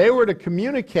 And they were to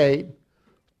communicate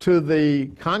to the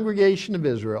congregation of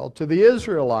Israel, to the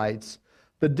Israelites,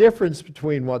 the difference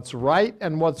between what's right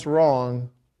and what's wrong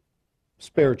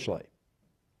spiritually.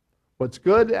 What's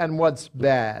good and what's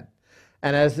bad.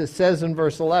 And as it says in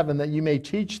verse 11, that you may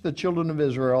teach the children of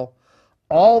Israel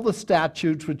all the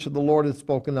statutes which the Lord had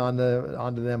spoken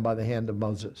unto them by the hand of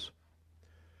Moses.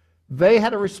 They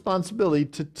had a responsibility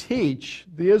to teach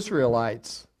the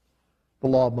Israelites the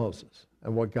law of Moses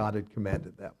and what God had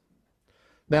commanded them.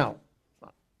 Now,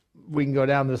 we can go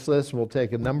down this list, and we'll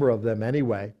take a number of them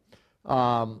anyway.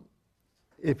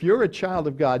 If you're a child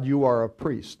of God, you are a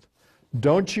priest.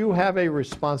 Don't you have a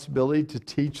responsibility to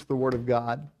teach the Word of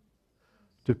God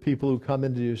to people who come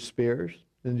into your sphere?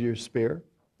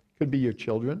 Could be your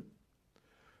children,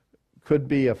 could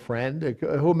be a friend,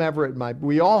 whomever it might be.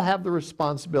 We all have the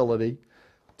responsibility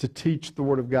to teach the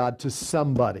Word of God to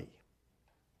somebody.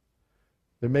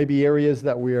 There may be areas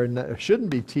that we shouldn't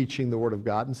be teaching the Word of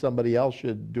God, and somebody else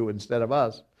should do it instead of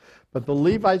us. But the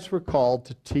Levites were called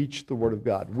to teach the Word of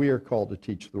God. We are called to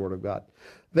teach the Word of God.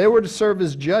 They were to serve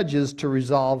as judges to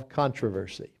resolve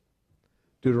controversy.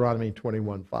 Deuteronomy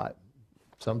 21:5.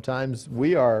 Sometimes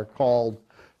we are called,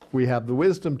 we have the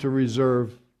wisdom to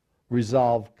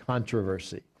resolve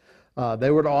controversy.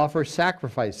 They were to offer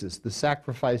sacrifices. The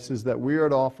sacrifices that we are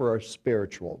to offer are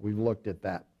spiritual. We've looked at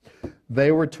that.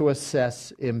 They were to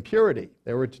assess impurity.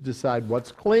 They were to decide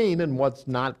what's clean and what's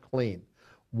not clean.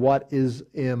 What is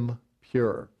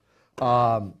impure?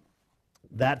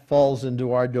 That falls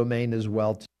into our domain as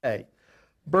well today.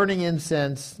 Burning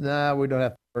incense, we don't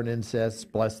have to burn incense.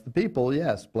 Bless the people,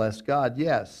 yes. Bless God,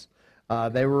 yes.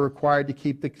 They were required to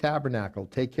keep the tabernacle,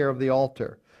 take care of the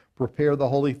altar, prepare the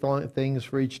holy things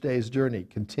for each day's journey,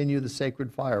 continue the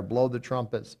sacred fire, blow the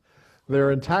trumpets.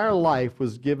 Their entire life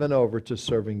was given over to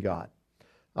serving God.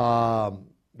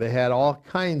 They had all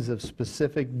kinds of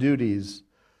specific duties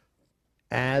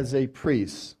as a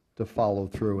priest to follow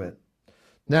through in.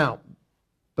 Now,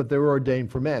 but they were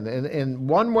ordained for men. And in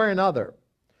one way or another,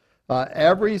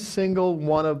 every single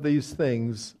one of these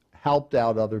things helped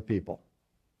out other people,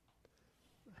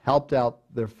 helped out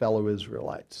their fellow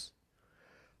Israelites.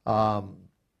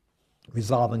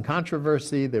 Resolving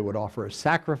controversy, they would offer a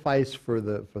sacrifice for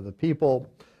the people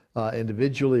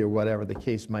individually, or whatever the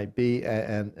case might be,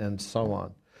 and so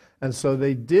on. And so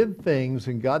they did things,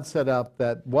 and God set up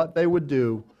that what they would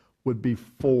do would be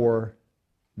for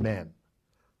men,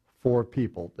 for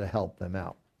people to help them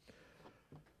out.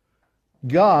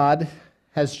 God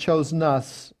has chosen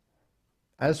us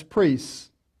as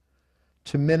priests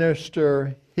to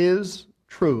minister His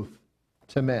truth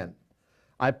to men.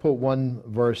 I put one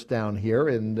verse down here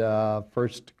in 1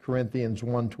 Corinthians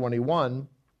 1:21.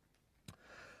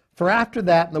 For after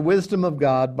that, in the wisdom of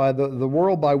God, by the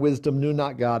world by wisdom knew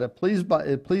not God. It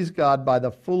pleased God by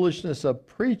the foolishness of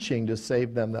preaching to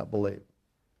save them that believe.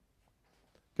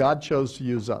 God chose to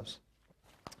use us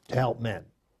to help men.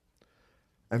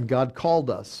 And God called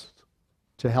us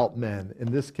to help men,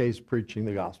 in this case, preaching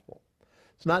the gospel.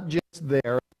 It's not just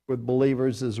there with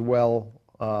believers as well,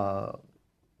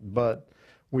 but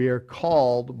we are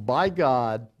called by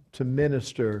God to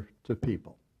minister to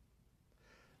people.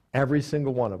 Every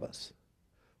single one of us.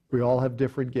 We all have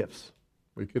different gifts.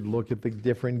 We could look at the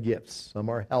different gifts. Some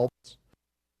are helps,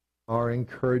 are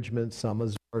encouragement, some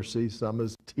is mercy, some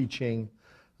is teaching.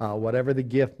 Whatever the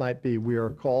gift might be, we are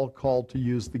called to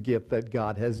use the gift that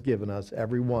God has given us,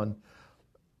 everyone.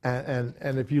 And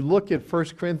if you look at 1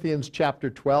 Corinthians chapter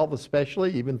 12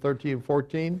 especially, even 13 and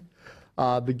 14,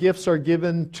 the gifts are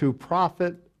given to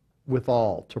profit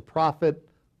withal, to profit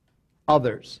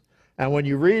others. And when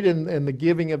you read in the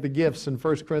giving of the gifts in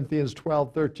 1 Corinthians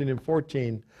 12, 13, and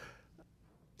 14,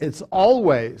 it's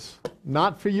always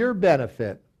not for your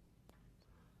benefit,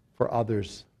 for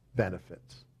others'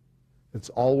 benefits. It's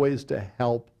always to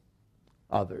help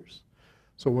others.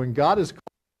 So when God is called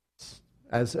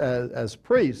us as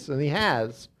priests, and He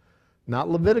has, not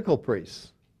Levitical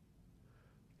priests,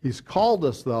 He's called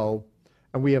us, though,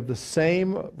 and we have the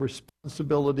same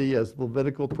responsibility as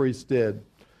Levitical priests did,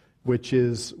 which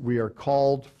is we are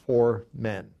called for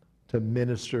men to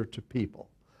minister to people,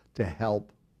 to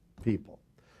help people.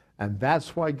 And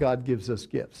that's why God gives us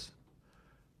gifts.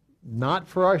 Not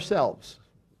for ourselves.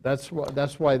 That's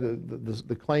why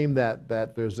the claim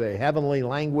that there's a heavenly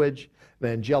language, an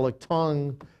angelic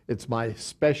tongue, it's my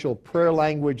special prayer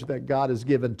language that God has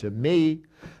given to me.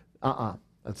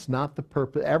 That's not the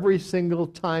purpose. Every single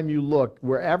time you look,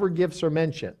 wherever gifts are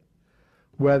mentioned,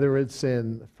 whether it's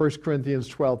in 1 Corinthians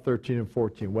 12, 13, and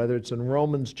 14, whether it's in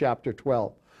Romans chapter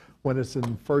 12, when it's in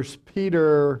 1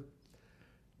 Peter,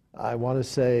 I want to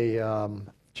say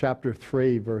chapter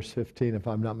 3, verse 15, if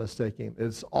I'm not mistaken.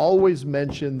 It's always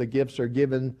mentioned the gifts are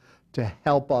given to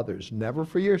help others, never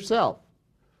for yourself,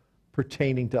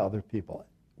 pertaining to other people,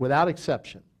 without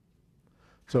exception.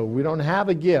 So we don't have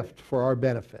a gift for our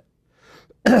benefit.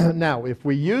 Now, if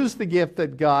we use the gift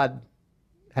that God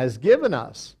has given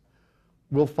us,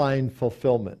 we'll find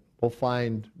fulfillment, we'll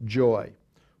find joy,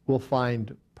 we'll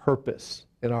find purpose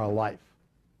in our life.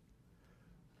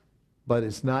 But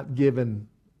it's not given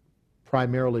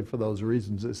primarily for those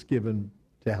reasons. It's given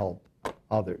to help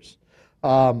others.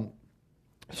 So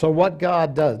what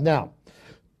God does. Now,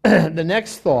 the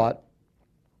next thought,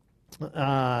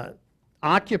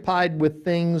 occupied with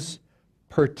things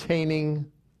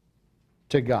pertaining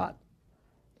to God.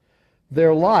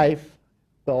 Their life,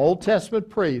 the Old Testament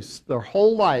priests, their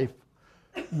whole life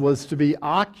was to be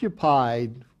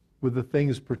occupied with the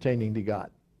things pertaining to God.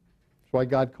 That's why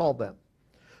God called them.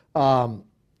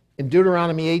 In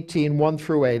Deuteronomy 18, 1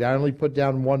 through 8, I only put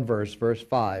down one verse, verse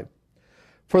 5.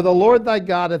 For the Lord thy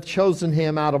God hath chosen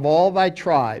him out of all thy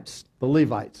tribes, the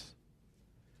Levites,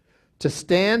 to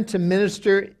stand to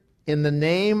minister in the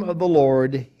name of the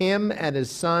Lord, him and his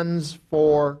sons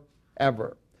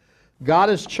forever. God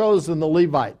has chosen the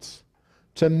Levites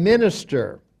to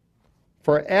minister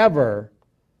forever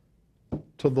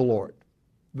to the Lord.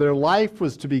 Their life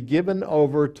was to be given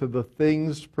over to the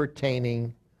things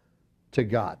pertaining to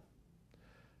God.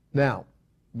 Now,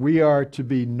 we are to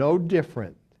be no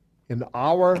different in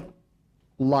our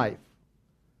life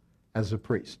as a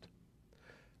priest.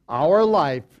 Our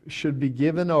life should be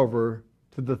given over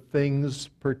to the things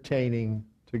pertaining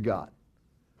to God.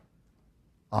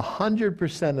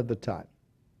 100% of the time.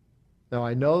 Now,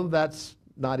 I know that's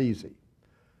not easy.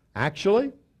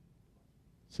 Actually,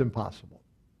 it's impossible.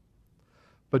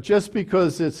 But just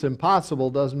because it's impossible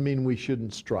doesn't mean we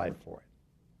shouldn't strive for it.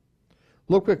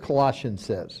 Look what Colossians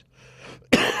says.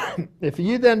 If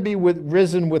ye then be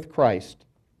risen with Christ,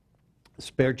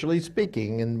 spiritually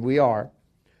speaking, and we are,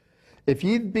 if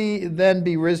ye then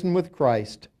be risen with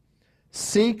Christ,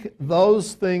 seek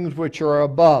those things which are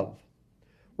above,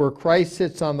 where Christ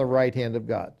sits on the right hand of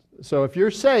God. So if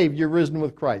you're saved, you're risen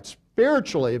with Christ.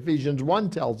 Spiritually, Ephesians 1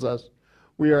 tells us,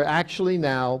 we are actually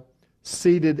now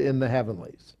seated in the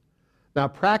heavenlies. Now,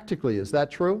 practically, is that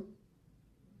true?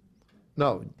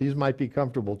 No, these might be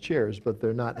comfortable chairs, but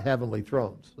they're not heavenly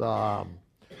thrones.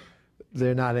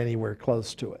 They're not anywhere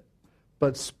close to it.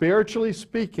 But spiritually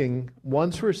speaking,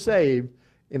 once we're saved,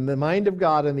 in the mind of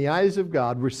God and the eyes of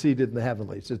God, we're seated in the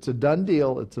heavenlies. It's a done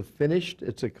deal. It's a finished,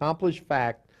 it's accomplished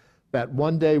fact that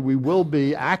one day we will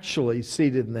be actually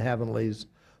seated in the heavenlies.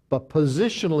 But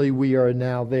positionally, we are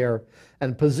now there.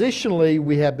 And positionally,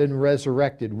 we have been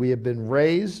resurrected. We have been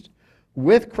raised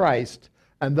with Christ.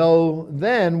 And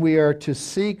then we are to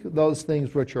seek those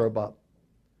things which are above.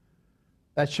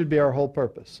 That should be our whole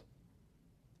purpose,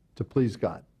 to please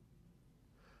God.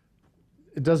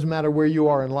 It doesn't matter where you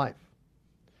are in life.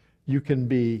 You can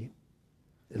be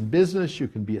in business, you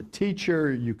can be a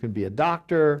teacher, you can be a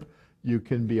doctor, you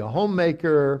can be a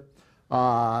homemaker,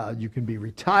 you can be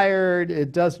retired.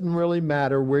 It doesn't really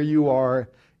matter where you are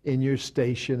in your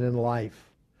station in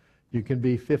life. You can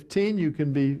be 15, you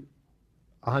can be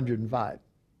 105.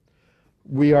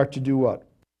 We are to do what?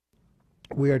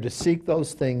 We are to seek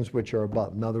those things which are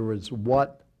above. In other words,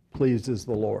 what pleases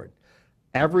the Lord.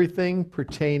 Everything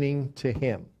pertaining to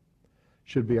Him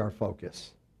should be our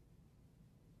focus.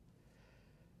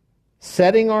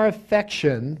 Setting our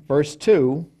affection, verse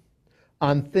 2,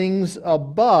 on things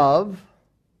above,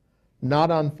 not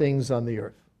on things on the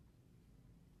earth.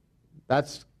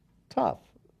 That's tough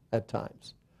at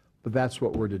times, but that's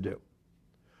what we're to do.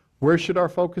 Where should our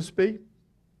focus be?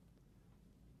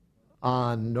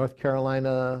 On North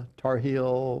Carolina, Tar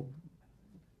Heel,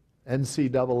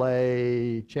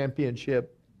 NCAA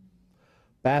championship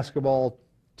basketball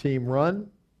team run,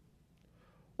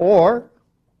 or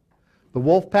the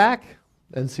Wolfpack,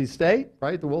 NC State,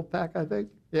 right? The Wolfpack, I think,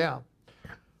 yeah,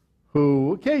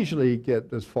 who occasionally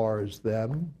get as far as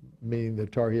them, meaning the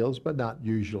Tar Heels, but not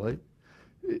usually.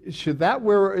 Should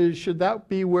that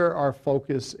be where our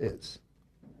focus is?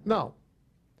 No.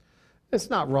 It's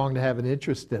not wrong to have an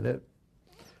interest in it,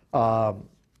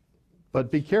 but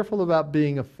be careful about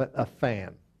being a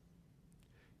fan.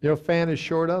 You know what fan is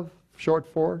short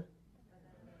for?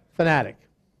 Fanatic.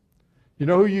 You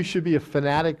know who you should be a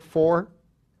fanatic for?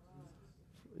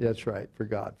 That's right, for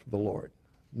God, for the Lord.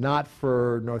 Not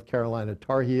for North Carolina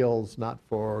Tar Heels, not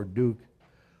for Duke.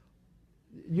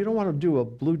 You don't want to do a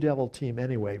Blue Devil team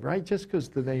anyway, right? Just because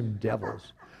the name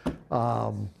Devils.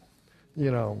 All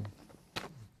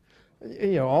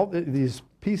these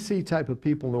PC type of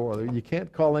people in the world. You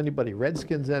can't call anybody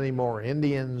Redskins anymore,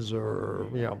 Indians, or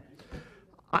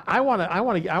I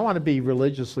want to be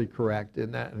religiously correct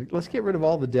in that. Let's get rid of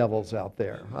all the devils out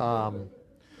there.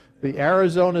 The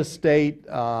Arizona State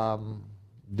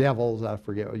Devils, I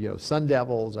forget, Sun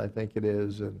Devils, I think it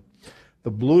is, and the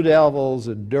Blue Devils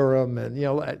in Durham, and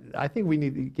I think we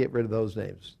need to get rid of those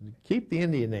names. Keep the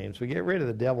Indian names, but get rid of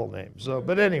the devil names. So,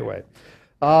 but anyway,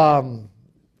 I'm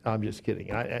just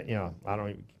kidding. I don't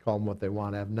even call them what they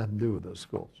want. I have nothing to do with those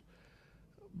schools.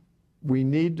 We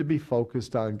need to be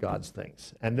focused on God's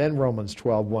things. And then Romans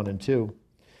 12:1 and 2.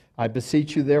 I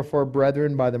beseech you, therefore,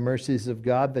 brethren, by the mercies of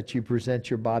God, that you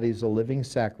present your bodies a living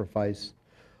sacrifice,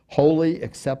 holy,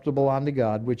 acceptable unto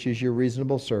God, which is your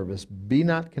reasonable service. Be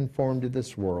not conformed to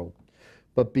this world,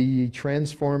 but be ye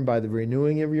transformed by the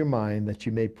renewing of your mind, that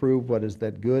you may prove what is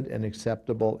that good and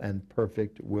acceptable and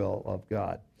perfect will of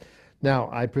God. Now,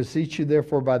 I beseech you,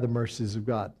 therefore, by the mercies of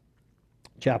God.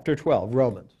 Chapter 12,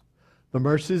 Romans. The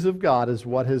mercies of God is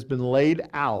what has been laid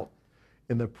out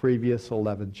in the previous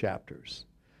 11 chapters.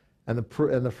 And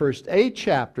the first 8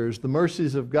 chapters, the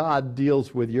mercies of God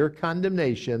deals with your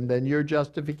condemnation, then your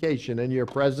justification, and your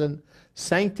present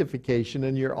sanctification,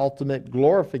 and your ultimate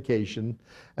glorification.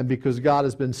 And because God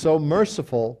has been so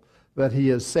merciful that He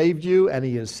has saved you, and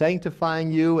He is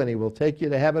sanctifying you, and He will take you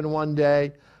to heaven one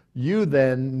day, you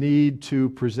then need to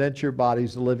present your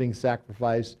bodies a living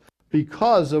sacrifice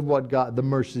because of what God, the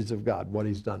mercies of God, what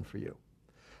He's done for you.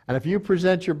 And if you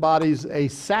present your bodies a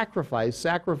sacrifice,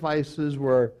 sacrifices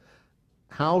were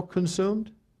how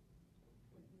consumed?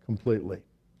 Completely,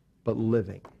 but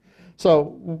living.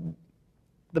 So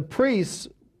the priests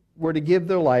were to give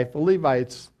their life, the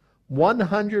Levites,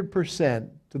 100%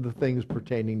 to the things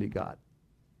pertaining to God.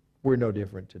 We're no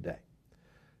different today.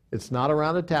 It's not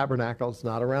around a tabernacle, it's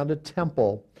not around a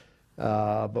temple,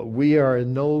 but we are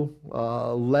in no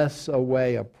less a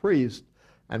way a priest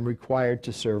and required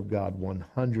to serve God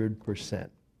 100%.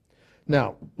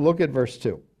 Now, look at verse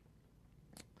 2.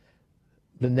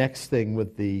 The next thing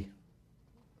with the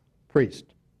priest,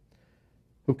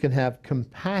 who can have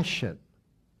compassion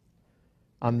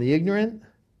on the ignorant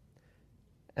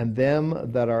and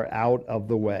them that are out of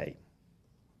the way.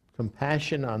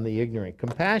 Compassion on the ignorant.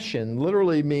 Compassion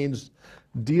literally means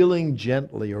dealing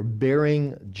gently or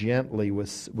bearing gently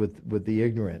with the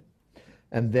ignorant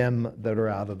and them that are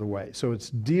out of the way. So it's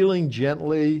dealing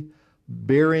gently,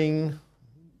 bearing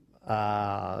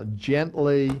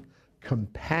gently,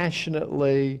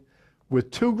 compassionately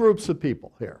with two groups of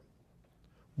people here.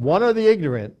 One are the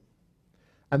ignorant,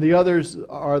 and the others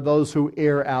are those who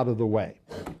err out of the way.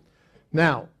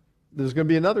 Now, there's going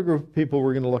to be another group of people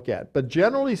we're going to look at. But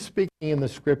generally speaking in the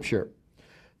Scripture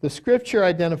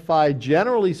identified,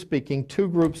 generally speaking, two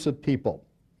groups of people: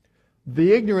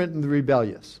 the ignorant and the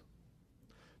rebellious.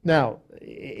 Now,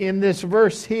 in this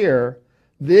verse here,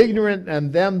 the ignorant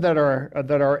and them that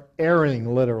are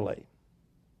erring, literally,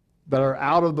 that are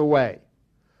out of the way,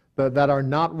 that are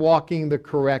not walking the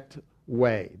correct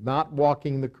way, not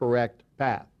walking the correct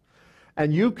path.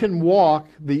 And you can walk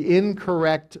the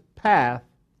incorrect path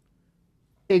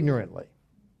ignorantly,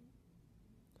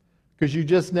 because you've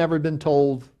just never been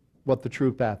told what the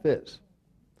true path is.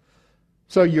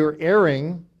 So you're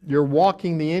erring, you're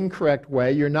walking the incorrect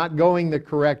way, you're not going the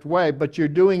correct way, but you're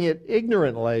doing it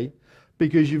ignorantly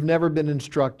because you've never been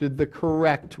instructed the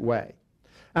correct way.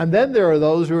 And then there are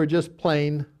those who are just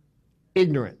plain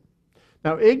ignorant.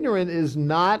 Now, ignorant is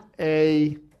not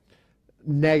a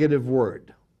negative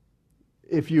word.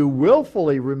 If you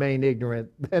willfully remain ignorant,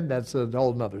 then that's a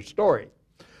whole other story.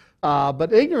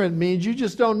 But ignorant means you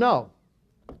just don't know.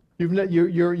 You're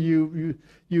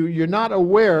not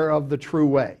aware of the true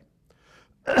way.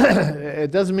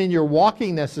 It doesn't mean you're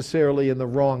walking necessarily in the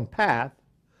wrong path.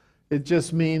 It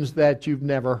just means that you've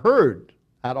never heard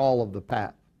at all of the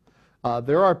path.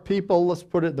 There are people, let's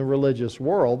put it in the religious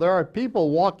world, there are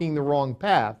people walking the wrong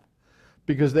path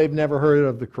because they've never heard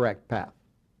of the correct path.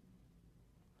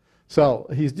 So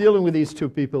he's dealing with these two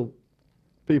people.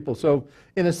 So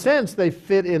in a sense, they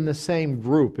fit in the same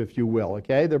group, if you will,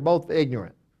 okay? They're both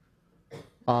ignorant.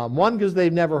 One because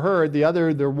they've never heard, the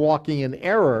other they're walking in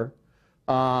error,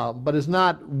 but it's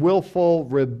not willful,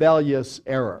 rebellious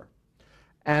error.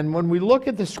 And when we look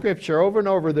at the Scripture over and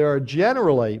over, there are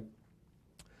generally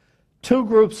two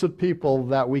groups of people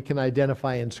that we can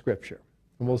identify in Scripture.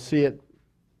 And we'll see it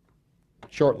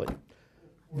shortly.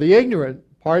 The ignorant,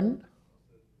 pardon?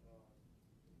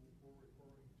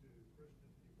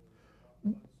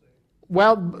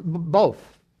 Well, both.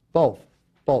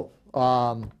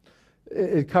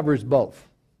 It covers both.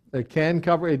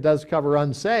 It does cover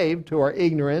unsaved who are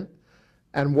ignorant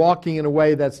and walking in a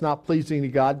way that's not pleasing to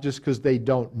God just because they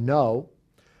don't know.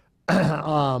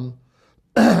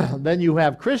 Then you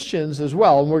have Christians as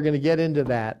well, and we're going to get into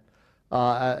that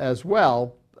as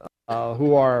well,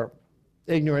 who are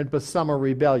ignorant, but some are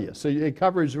rebellious. So it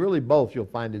covers really both, you'll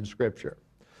find in Scripture.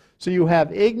 So you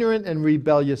have ignorant and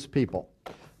rebellious people.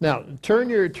 Now,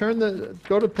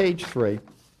 go to page 3.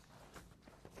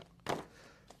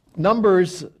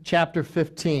 Numbers chapter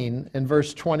 15 and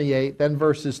verse 28, then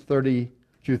verses 30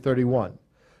 through 31.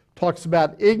 Talks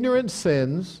about ignorant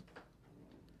sins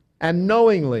and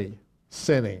knowingly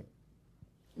sinning,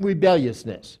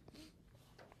 rebelliousness.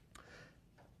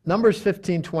 Numbers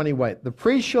 15:20. The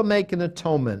priest shall make an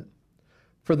atonement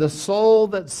for the soul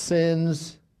that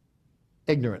sins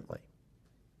ignorantly,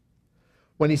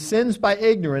 when he sins by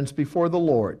ignorance before the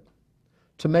Lord,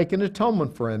 to make an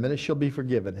atonement for him, and it shall be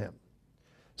forgiven him.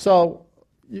 So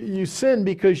you sin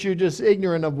because you're just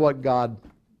ignorant of what God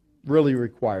really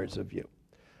requires of you.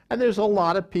 And there's a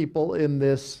lot of people in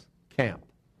this camp.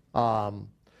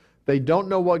 They don't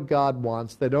know what God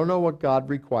wants. They don't know what God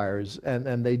requires.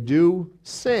 And they do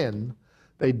sin.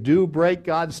 They do break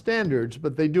God's standards,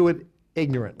 but they do it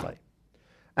ignorantly.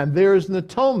 And there's an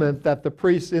atonement that the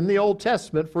priests in the Old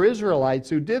Testament for Israelites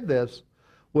who did this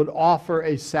would offer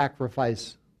a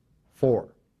sacrifice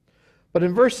for. But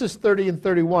in verses 30 and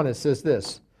 31 it says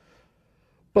this: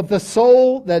 But the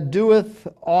soul that doeth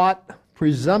aught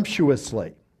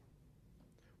presumptuously,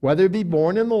 whether it be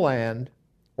born in the land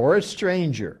or a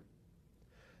stranger,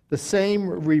 the same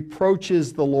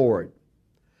reproaches the Lord.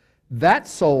 That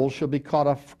soul shall be cut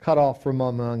off from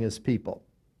among his people.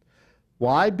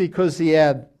 Why? Because he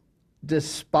had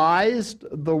despised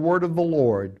the word of the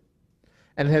Lord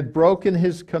and had broken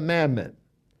his commandment.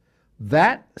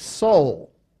 That soul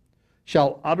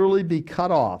shall utterly be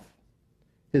cut off.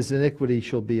 His iniquity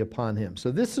shall be upon him.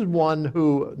 So this is one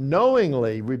who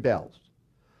knowingly rebels,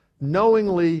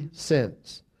 knowingly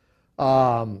sins.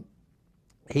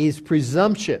 He's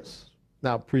presumptuous.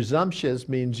 Now, presumptuous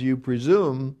means you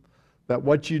presume that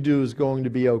what you do is going to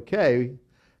be okay.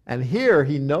 And here,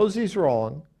 he knows he's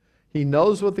wrong. He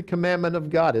knows what the commandment of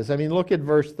God is. I mean, look at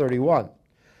verse 31.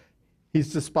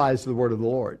 He's despised the word of the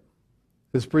Lord.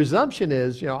 His presumption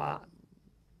is,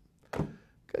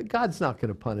 God's not going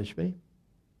to punish me.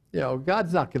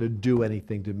 God's not going to do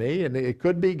anything to me. And it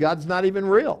could be God's not even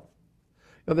real.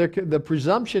 The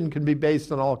presumption can be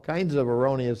based on all kinds of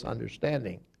erroneous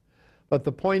understanding. But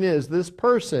the point is, this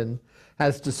person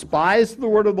has despised the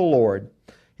word of the Lord.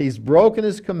 He's broken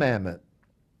his commandment.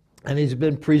 And he's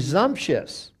been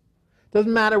presumptuous.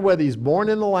 Doesn't matter whether he's born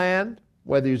in the land,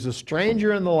 whether he's a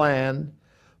stranger in the land,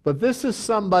 but this is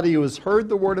somebody who has heard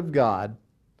the word of God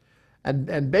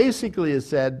and basically has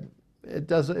said,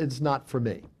 it's not for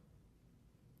me.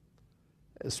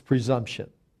 It's presumption.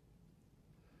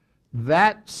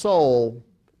 That soul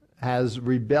has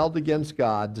rebelled against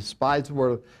God, despised the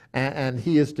word, and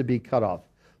he is to be cut off.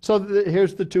 So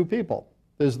here's the two people.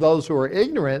 There's those who are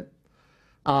ignorant,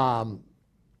 and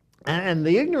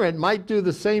the ignorant might do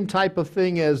the same type of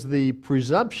thing as the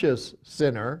presumptuous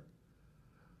sinner,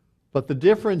 but the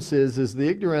difference is the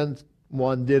ignorant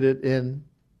one did it in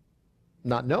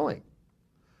not knowing.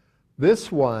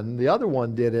 This one, the other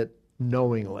one, did it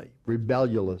knowingly,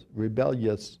 rebelliously,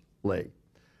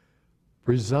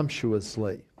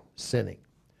 presumptuously sinning.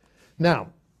 Now,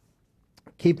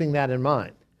 keeping that in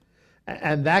mind,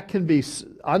 and that can be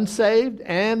unsaved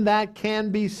and that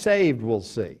can be saved, we'll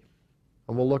see.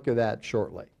 And we'll look at that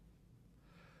shortly.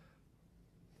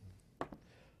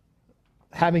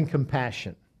 Having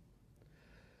compassion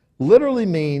literally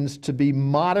means to be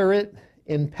moderate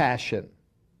in passion,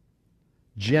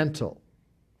 gentle,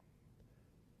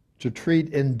 to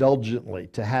treat indulgently,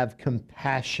 to have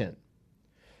compassion.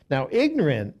 Now,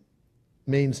 ignorant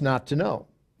means not to know.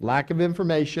 Lack of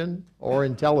information or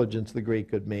intelligence, the Greek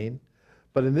could mean.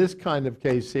 But in this kind of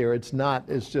case here, it's not,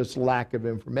 it's just lack of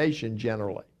information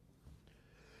generally.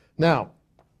 Now,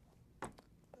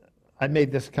 I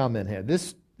made this comment here.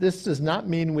 This does not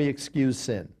mean we excuse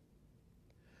sin.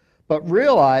 But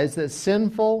realize that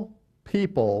sinful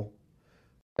people,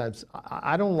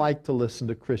 I don't like to listen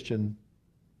to Christian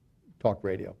talk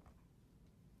radio.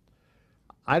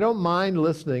 I don't mind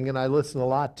listening, and I listen a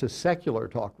lot to secular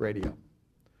talk radio.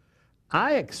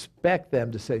 I expect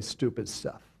them to say stupid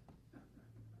stuff.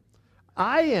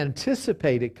 I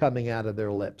anticipate it coming out of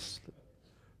their lips.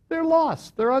 They're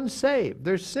lost. They're unsaved.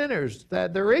 They're sinners.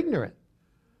 They're ignorant.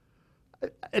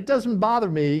 It doesn't bother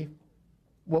me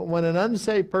when an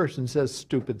unsaved person says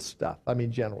stupid stuff. I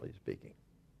mean, generally speaking.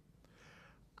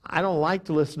 I don't like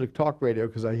to listen to talk radio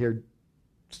because I hear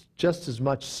just as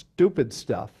much stupid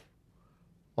stuff,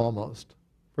 almost,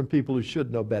 from people who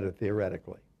should know better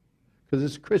theoretically. Because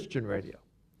it's Christian radio.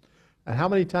 And how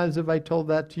many times have I told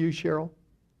that to you, Cheryl?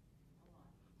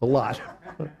 A lot.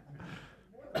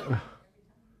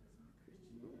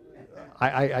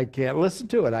 I can't listen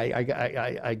to it.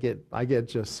 I get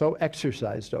just so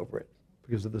exercised over it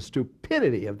because of the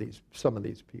stupidity of some of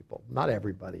these people. Not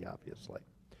everybody, obviously.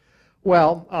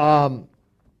 Well,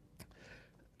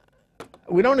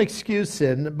 we don't excuse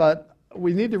sin, but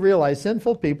we need to realize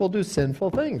sinful people do sinful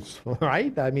things,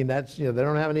 right? I mean, that's, they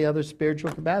don't have any other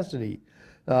spiritual capacity.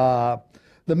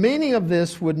 The meaning of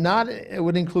this would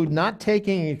include not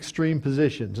taking extreme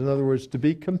positions. In other words, to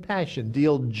be compassionate,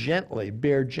 deal gently,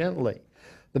 bear gently.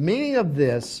 The meaning of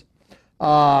this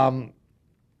would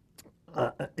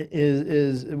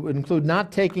include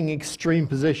not taking extreme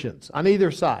positions on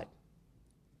either side.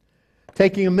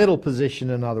 Taking a middle position,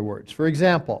 in other words. For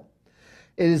example,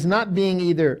 it is not being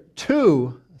either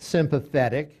too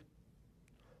sympathetic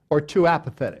or too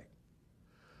apathetic.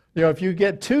 If you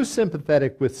get too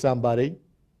sympathetic with somebody,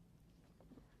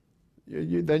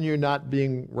 then you're not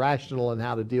being rational in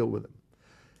how to deal with them.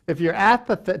 If you're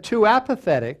too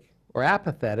apathetic or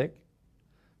apathetic,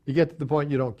 you get to the point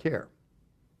you don't care.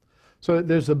 So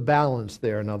there's a balance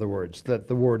there, in other words, that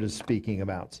the word is speaking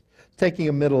about. It's taking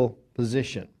a middle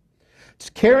position. It's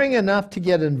caring enough to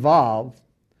get involved,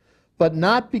 but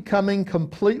not becoming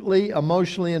completely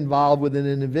emotionally involved with an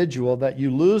individual that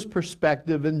you lose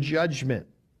perspective and judgment.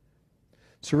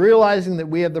 So realizing that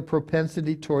we have the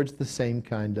propensity towards the same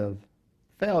kind of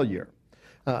failure.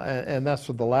 And that's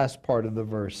what the last part of the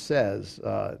verse says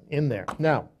in there.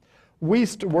 Now,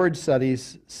 Wuest Word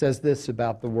Studies says this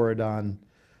about the word on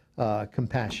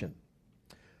compassion.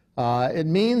 It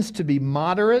means to be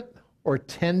moderate or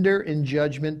tender in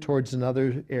judgment towards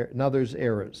another's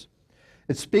errors.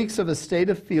 It speaks of a state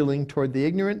of feeling toward the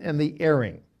ignorant and the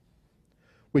erring,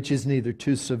 which is neither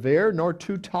too severe nor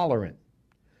too tolerant.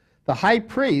 The high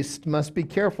priest must be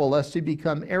careful lest he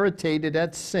become irritated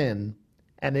at sin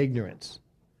and ignorance.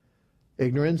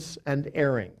 Ignorance and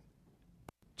erring.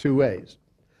 Two ways.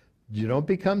 You don't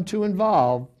become too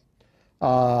involved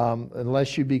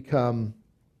unless you become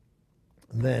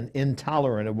then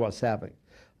intolerant of what's happening.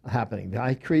 The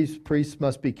high priest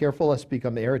must be careful lest he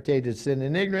become irritated at sin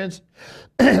and ignorance.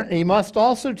 He must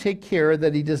also take care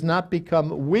that he does not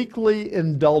become weakly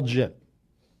indulgent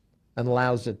and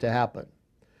allows it to happen.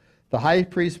 The high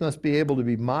priest must be able to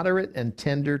be moderate and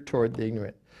tender toward the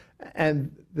ignorant.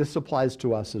 And this applies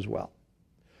to us as well.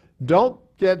 Don't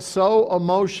get so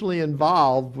emotionally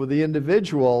involved with the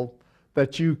individual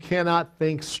that you cannot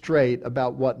think straight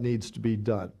about what needs to be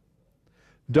done.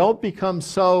 Don't become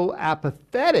so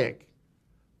apathetic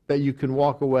that you can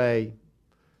walk away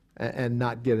and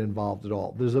not get involved at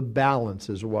all. There's a balance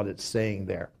is what it's saying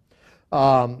there.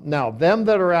 Now, them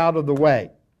that are out of the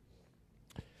way,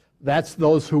 that's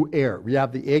those who err. We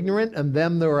have the ignorant and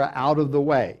them that are out of the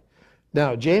way.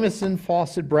 Now, Jamieson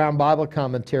Fausset Brown Bible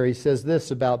Commentary says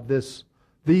this about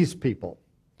these people.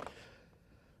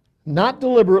 Not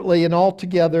deliberately and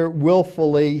altogether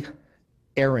willfully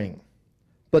erring,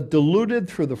 but deluded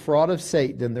through the fraud of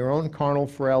Satan in their own carnal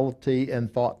frailty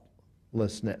and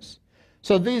thoughtlessness.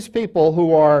 So these people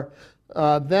who are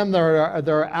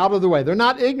they're out of the way. They're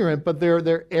not ignorant, but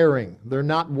they're erring. They're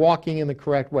not walking in the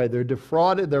correct way. They're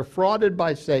defrauded. They're frauded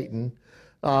by Satan,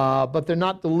 but they're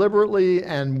not deliberately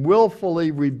and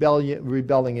willfully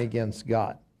rebelling against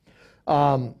God.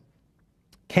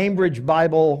 Cambridge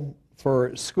Bible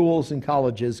for Schools and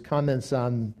Colleges comments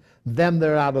on them that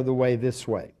are out of the way this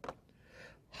way.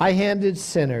 High-handed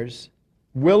sinners,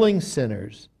 willing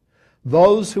sinners,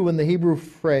 those who in the Hebrew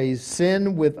phrase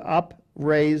sin with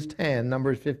upraised hand,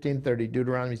 Numbers 15:30,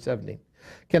 Deuteronomy 17,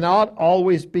 cannot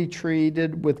always be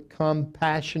treated with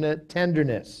compassionate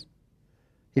tenderness,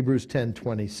 Hebrews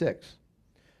 10:26.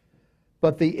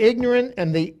 But the ignorant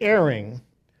and the erring,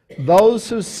 those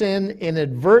who sin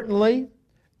inadvertently,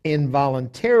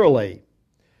 involuntarily,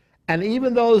 and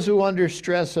even those who under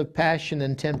stress of passion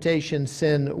and temptation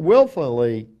sin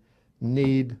willfully,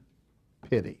 need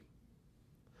pity.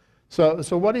 So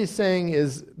what he's saying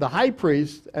is the high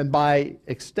priest, and by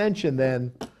extension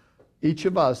then, each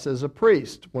of us as a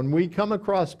priest, when we come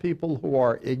across people who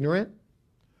are ignorant,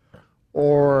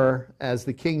 or as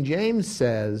the King James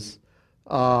says,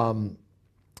 them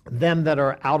that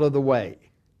are out of the way,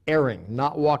 erring,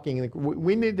 not walking,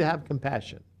 we need to have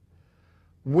compassion.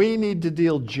 We need to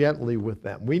deal gently with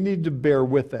them. We need to bear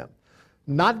with them.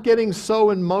 Not getting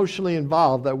so emotionally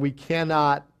involved that we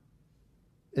cannot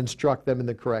instruct them in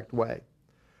the correct way.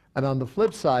 And on the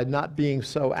flip side, not being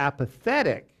so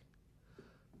apathetic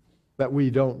that we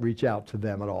don't reach out to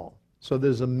them at all. So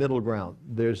there's a middle ground.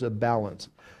 There's a balance.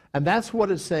 And that's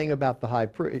what it's saying about the high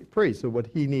priest and what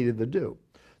he needed to do.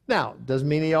 Now, doesn't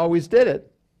mean he always did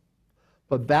it,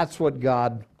 but that's what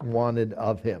God wanted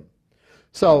of him.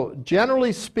 So,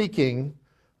 generally speaking,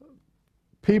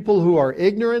 people who are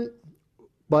ignorant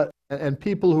and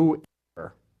people who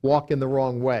walk in the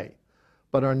wrong way,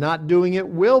 but are not doing it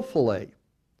willfully,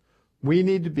 we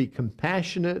need to be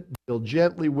compassionate, deal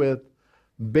gently with,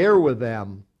 bear with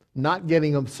them, not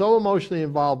getting them so emotionally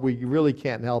involved we really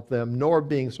can't help them, nor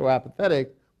being so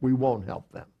apathetic we won't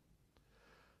help them.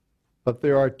 But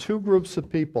there are two groups of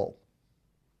people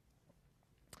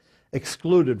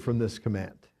excluded from this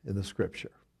command in the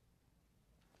Scripture.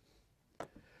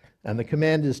 And the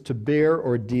command is to bear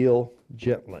or deal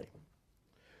gently.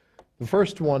 The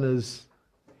first one is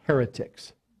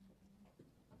heretics.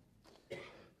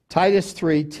 Titus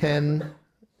 3:10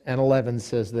 and 11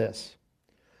 says this: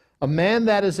 a man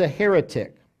that is a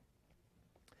heretic,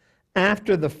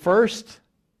 after the first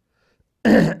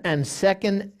and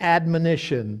second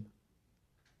admonition,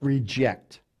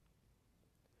 reject,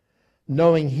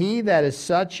 knowing he that is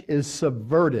such is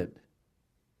subverted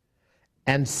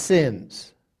and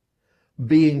sins,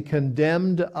 being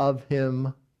condemned of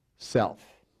himself.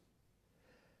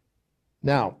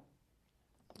 Now,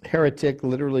 heretic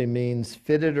literally means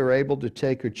fitted or able to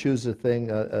take or choose a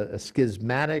thing, a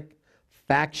schismatic,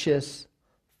 factious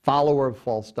follower of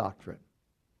false doctrine.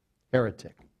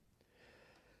 Heretic.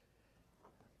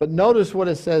 But notice what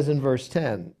it says in verse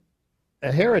 10.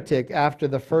 A heretic after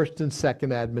the first and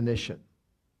second admonition.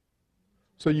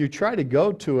 So you try to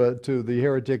go to the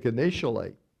heretic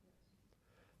initially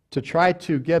to try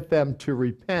to get them to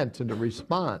repent and to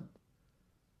respond.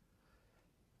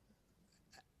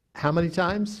 How many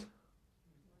times?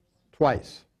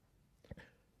 Twice.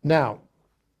 Now,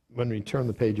 when we turn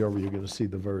the page over, you're going to see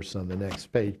the verse on the next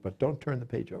page, but don't turn the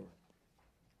page over.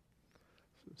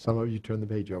 Some of you turn the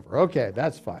page over. Okay,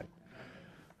 that's fine.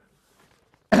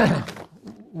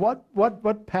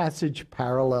 What passage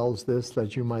parallels this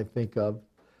that you might think of?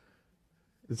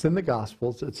 It's in the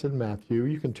Gospels. It's in Matthew.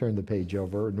 You can turn the page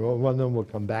over, and one of them will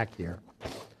come back here.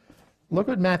 Look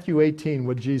at Matthew 18,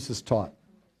 what Jesus taught.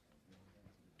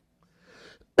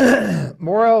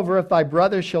 Moreover, if thy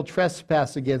brother shall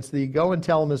trespass against thee, go and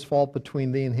tell him his fault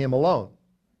between thee and him alone.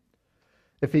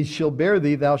 If he shall bear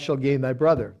thee, thou shalt gain thy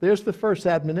brother. There's the first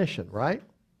admonition, right?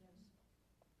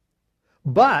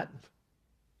 But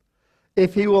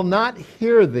if he will not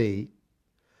hear thee,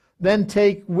 then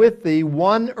take with thee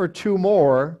 1 or 2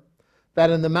 more, that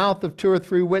in the mouth of 2 or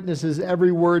 3 witnesses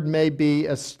every word may be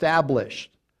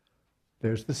established.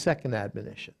 There's the second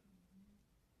admonition.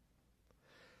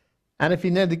 And if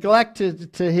you neglect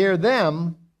to hear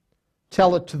them,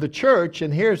 tell it to the church.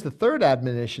 And here's the third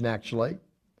admonition, actually.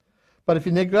 But if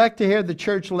you neglect to hear the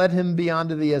church, let him be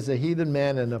unto thee as a heathen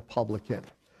man and a publican.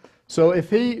 So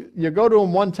if you go to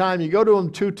him 1 time, you go to him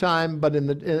 2 times, but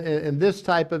in this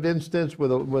type of instance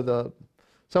with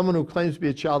someone who claims to be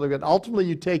a child of God, ultimately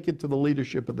you take it to the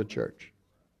leadership of the church.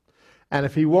 And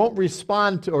if he won't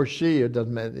respond to, or she, it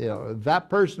doesn't matter, if that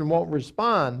person won't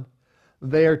respond,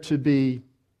 they are to be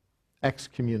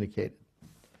excommunicated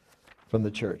from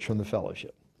the church, from the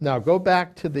fellowship. Now go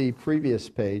back to the previous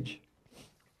page.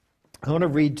 I want to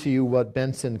read to you what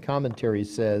Benson Commentary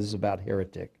says about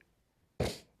heretic.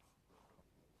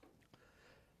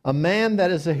 A man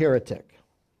that is a heretic,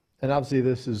 and obviously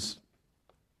this is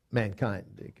mankind,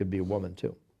 it could be a woman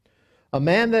too. A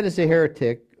man that is a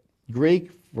heretic,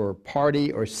 Greek for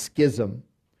party or schism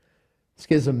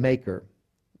maker,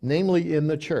 namely in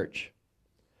the church,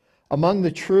 among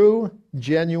the true,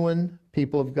 genuine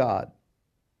people of God,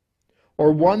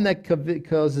 or one that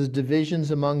causes divisions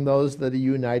among those that are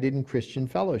united in Christian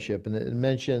fellowship. And it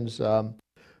mentions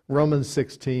Romans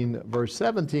 16, verse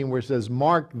 17, where it says,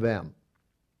 mark them,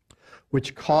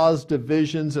 which cause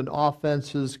divisions and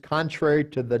offenses contrary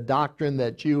to the doctrine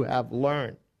that you have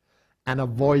learned, and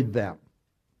avoid them.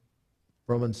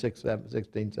 Romans 16,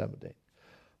 17.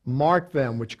 Mark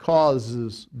them, which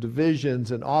causes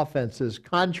divisions and offenses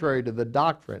contrary to the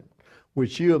doctrine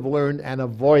which you have learned, and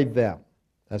avoid them.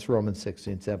 That's Romans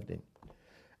 16, 17.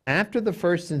 After the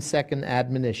first and second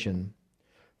admonition,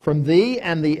 from thee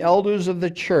and the elders of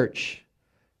the church,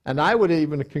 and I would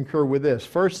even concur with this,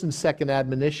 first and second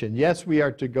admonition, yes, we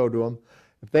are to go to them.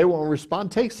 If they won't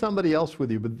respond, take somebody else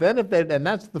with you. But then and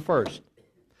that's the first.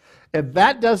 If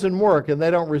that doesn't work and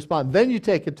they don't respond, then you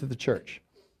take it to the church.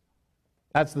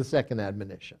 That's the second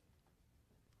admonition.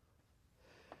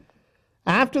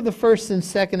 After the first and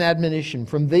second admonition,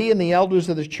 from thee and the elders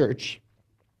of the church,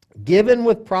 given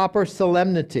with proper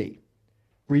solemnity,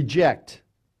 reject,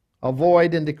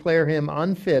 avoid, and declare him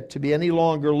unfit to be any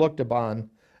longer looked upon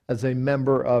as a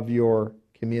member of your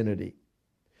community.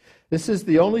 This is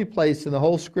the only place in the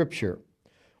whole Scripture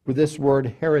where this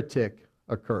word heretic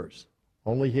occurs.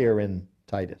 Only here in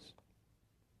Titus.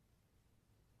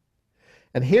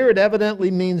 And here it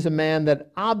evidently means a man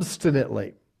that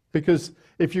obstinately, because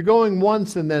if you're going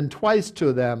once and then twice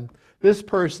to them, this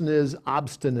person is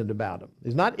obstinate about him.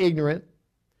 He's not ignorant.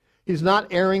 He's not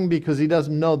erring because he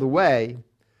doesn't know the way.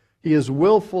 He is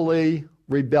willfully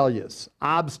rebellious,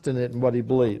 obstinate in what he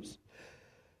believes.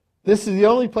 This is the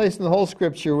only place in the whole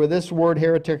Scripture where this word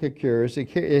heretic occurs.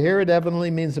 Here it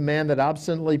evidently means a man that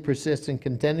obstinately persists in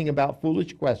contending about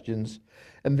foolish questions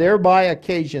and thereby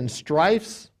occasions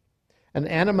strifes and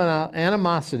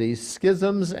animosities,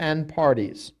 schisms, and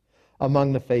parties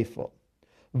among the faithful.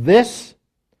 This,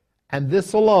 and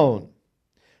this alone,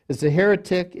 is a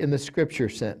heretic in the Scripture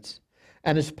sense,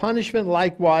 and his punishment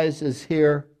likewise is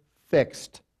here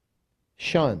fixed.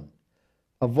 Shun,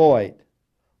 avoid,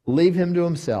 leave him to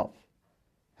himself,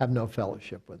 have no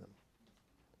fellowship with him.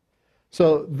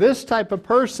 So this type of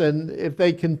person, if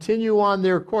they continue on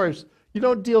their course, you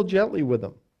don't deal gently with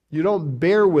them. You don't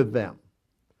bear with them.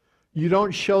 You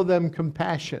don't show them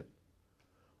compassion.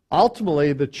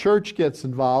 Ultimately, the church gets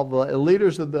involved, the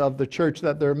leaders of the church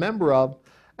that they're a member of,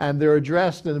 and they're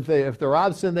addressed, and if they're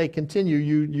obstinate, they continue,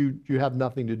 you have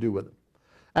nothing to do with them.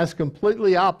 That's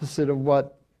completely opposite of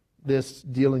what this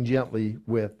dealing gently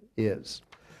with is.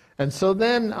 And so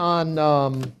then on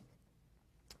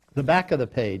the back of the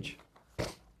page,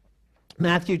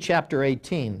 Matthew chapter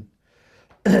 18,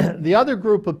 the other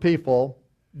group of people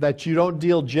that you don't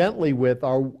deal gently with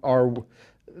are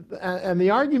and the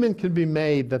argument can be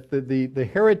made that the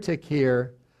heretic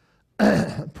here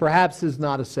perhaps is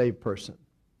not a saved person.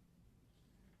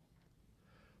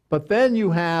 But then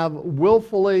you have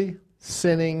willfully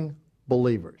sinning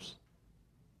believers.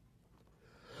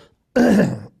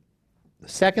 2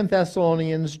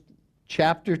 Thessalonians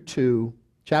chapter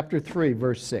 3,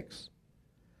 verse 6.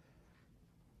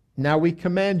 Now we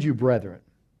command you, brethren,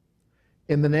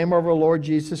 in the name of our Lord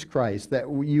Jesus Christ, that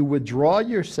you withdraw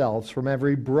yourselves from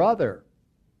every brother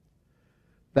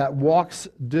that walks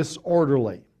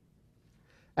disorderly,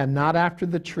 and not after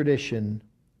the tradition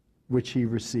which he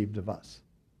received of us.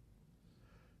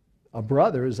 A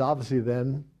brother is obviously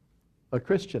then a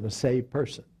Christian, a saved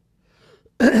person.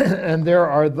 And there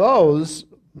are those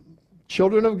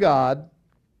children of God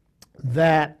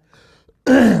that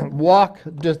walk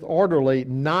disorderly,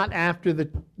 not after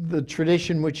the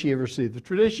tradition which ye have received. The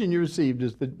tradition you received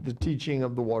is the teaching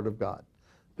of the Word of God,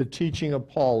 the teaching of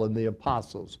Paul and the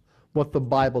apostles, what the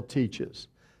Bible teaches.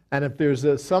 And if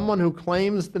there's someone who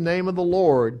claims the name of the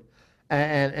Lord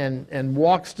and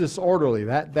walks disorderly,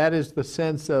 that is the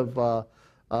sense of a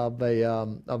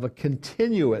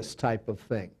continuous type of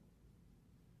thing.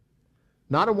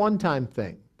 Not a one-time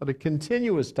thing, but a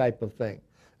continuous type of thing.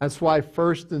 That's why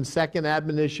first and second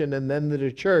admonition and then to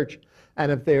the church.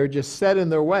 And if they are just set in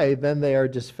their way, then they are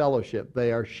disfellowshipped.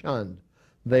 They are shunned.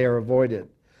 They are avoided.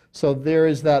 So there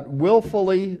is that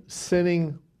willfully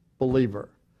sinning believer.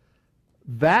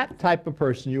 That type of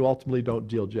person you ultimately don't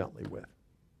deal gently with.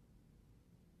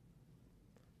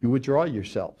 You withdraw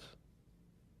yourselves.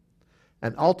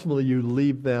 And ultimately you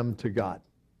leave them to God.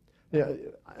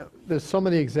 There's so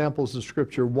many examples of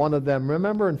Scripture. One of them,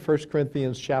 remember in 1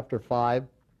 Corinthians chapter 5,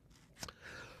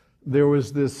 there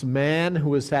was this man who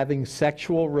was having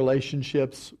sexual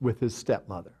relationships with his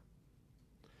stepmother.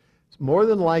 More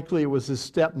than likely it was his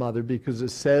stepmother, because it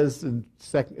says in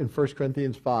 1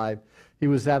 Corinthians 5, he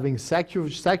was having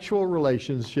sexual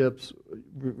relationship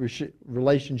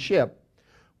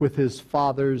with his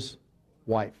father's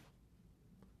wife,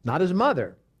 not his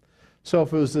mother. So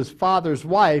if it was his father's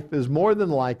wife, is more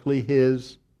than likely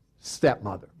his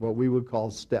stepmother, what we would call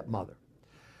stepmother.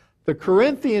 The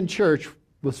Corinthian church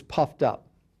was puffed up.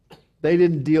 They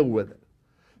didn't deal with it.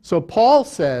 So Paul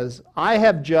says, I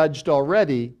have judged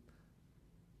already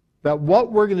that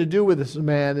what we're going to do with this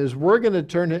man is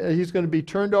he's going to be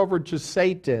turned over to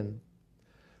Satan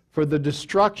for the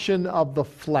destruction of the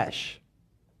flesh,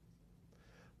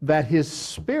 that his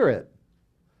spirit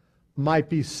might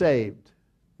be saved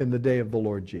in the day of the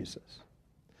Lord Jesus.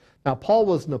 Now, Paul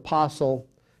was an apostle.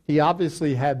 He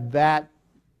obviously had that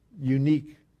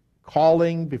unique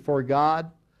calling before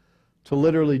God to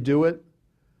literally do it.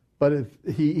 But if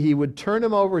he would turn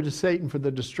him over to Satan for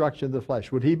the destruction of the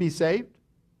flesh, would he be saved?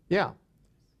 Yeah.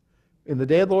 In the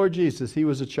day of the Lord Jesus, he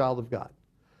was a child of God.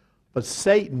 But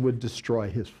Satan would destroy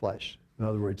his flesh. In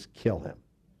other words, kill him.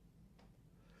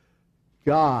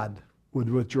 God would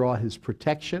withdraw his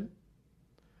protection.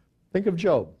 Think of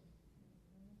Job.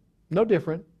 No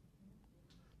different.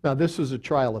 Now, this was a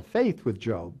trial of faith with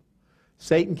Job.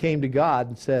 Satan came to God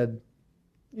and said,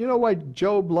 you know why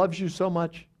Job loves you so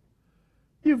much?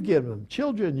 You've given him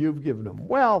children, you've given him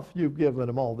wealth, you've given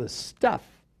him all this stuff.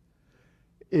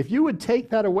 If you would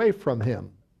take that away from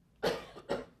him,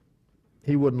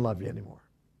 he wouldn't love you anymore.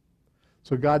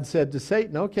 So God said to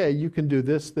Satan, okay, you can do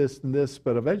this, this, and this,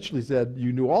 but eventually said,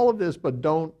 you do all of this, but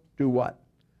don't do what?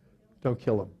 Don't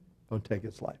kill him. Don't take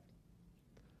his life.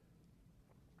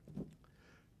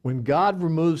 When God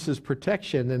removes his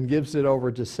protection and gives it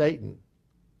over to Satan,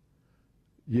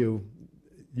 you're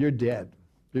dead.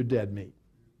 You're dead meat.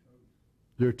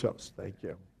 You're toast. Thank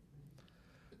you.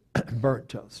 Burnt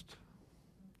toast.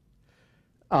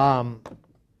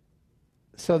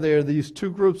 So there are these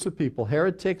two groups of people,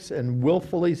 heretics and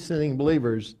willfully sinning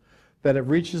believers, that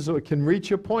it can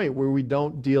reach a point where we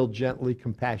don't deal gently,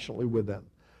 compassionately with them.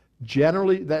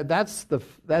 Generally, that's the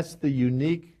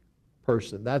unique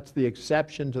person. That's the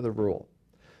exception to the rule.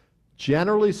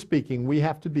 Generally speaking, we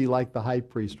have to be like the high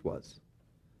priest was.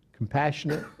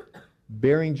 Compassionate,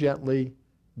 bearing gently,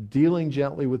 dealing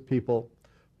gently with people,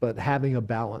 but having a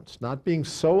balance. Not being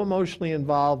so emotionally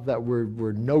involved that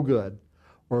we're no good,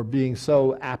 or being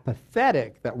so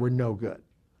apathetic that we're no good.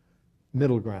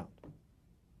 Middle ground.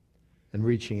 And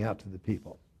reaching out to the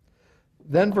people.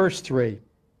 Then verse 3.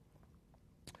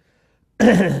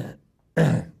 And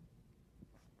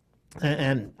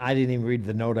I didn't even read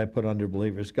the note I put under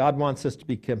believers. God wants us to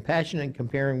be compassionate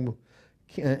and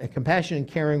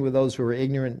caring with those who are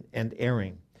ignorant and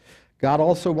erring. God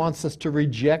also wants us to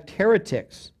reject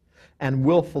heretics and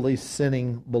willfully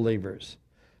sinning believers.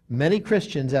 Many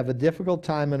Christians have a difficult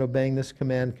time in obeying this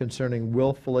command concerning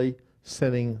willfully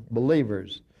sinning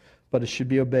believers, but it should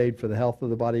be obeyed for the health of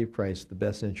the body of Christ, the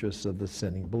best interests of the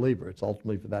sinning believer. It's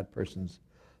ultimately for that person's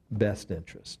best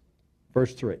interest.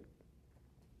 Verse 3.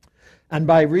 And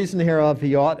by reason hereof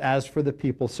he ought, as for the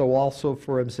people, so also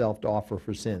for himself to offer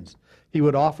for sins. He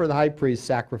would offer the high priest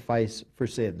sacrifice for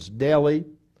sins. Daily,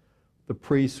 the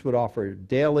priest would offer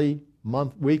daily,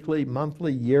 weekly,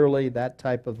 monthly, yearly, that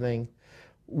type of thing.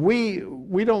 We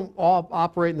don't all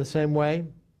operate in the same way,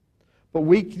 but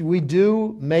we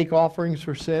do make offerings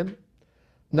for sin.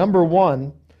 Number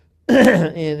one,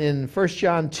 in 1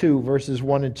 John 2, verses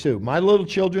 1 and 2. My little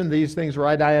children, these things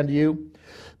write I unto you,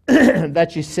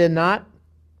 that ye sin not.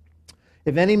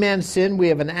 If any man sin, we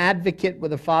have an advocate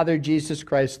with the Father, Jesus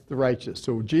Christ the righteous.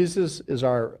 So Jesus is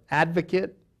our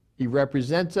advocate. He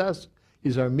represents us.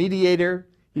 He's our mediator.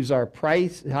 He's our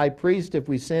high priest if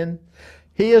we sin.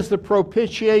 He is the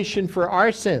propitiation for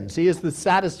our sins. He is the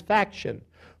satisfaction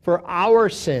for our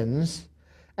sins,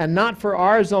 and not for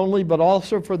ours only, but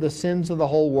also for the sins of the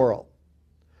whole world.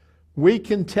 We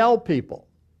can tell people,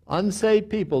 unsaved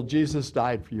people, Jesus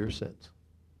died for your sins.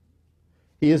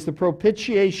 He is the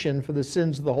propitiation for the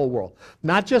sins of the whole world.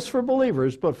 Not just for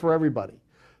believers, but for everybody.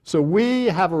 So we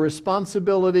have a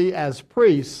responsibility as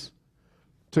priests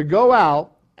to go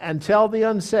out and tell the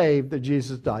unsaved that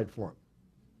Jesus died for them.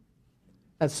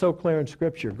 That's so clear in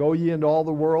Scripture. Go ye into all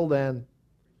the world and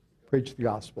preach the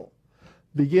gospel.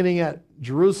 Beginning at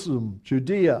Jerusalem,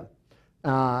 Judea,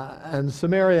 and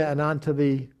Samaria, and on to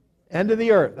the end of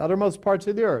the earth, uttermost parts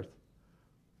of the earth,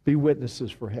 be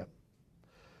witnesses for him.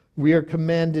 We are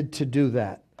commanded to do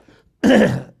that,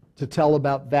 to tell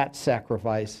about that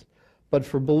sacrifice. But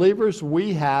for believers,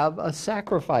 we have a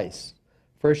sacrifice.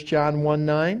 1 John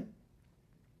 1:9,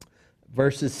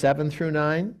 verses 7 through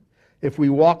 9. If we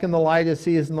walk in the light as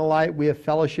he is in the light, we have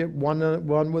fellowship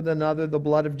one with another. The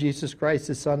blood of Jesus Christ,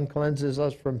 his Son, cleanses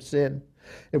us from sin.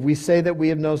 If we say that we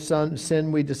have no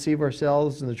sin, we deceive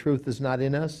ourselves, and the truth is not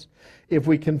in us. If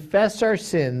we confess our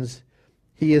sins,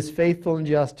 he is faithful and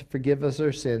just to forgive us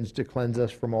our sins, to cleanse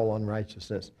us from all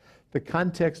unrighteousness. The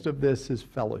context of this is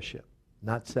fellowship,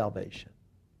 not salvation.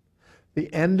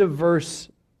 The end of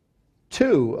verse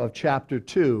 2 of chapter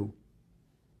 2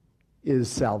 is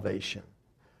salvation.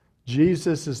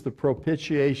 Jesus is the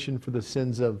propitiation for the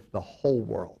sins of the whole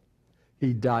world.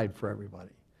 He died for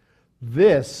everybody.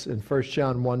 This, in 1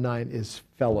 John 1:9, is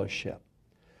fellowship.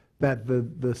 That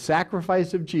the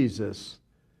sacrifice of Jesus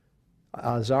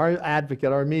as our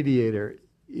advocate, our mediator,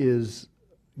 is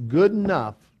good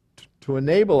enough to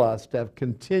enable us to have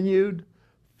continued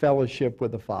fellowship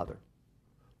with the Father.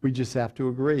 We just have to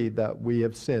agree that we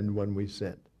have sinned when we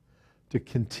sinned, to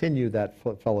continue that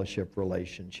fellowship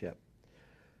relationship.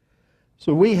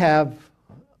 So we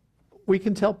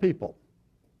can tell people,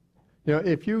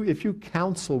 if you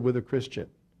counsel with a Christian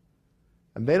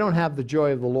and they don't have the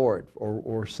joy of the Lord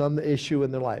or some issue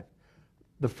in their life,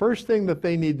 the first thing that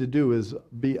they need to do is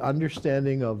be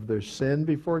understanding of their sin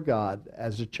before God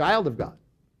as a child of God.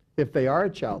 If they are a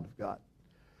child of God,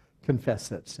 confess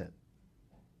that sin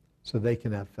so they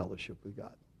can have fellowship with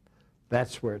God.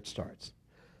 That's where it starts.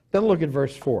 Then look at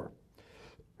verse 4.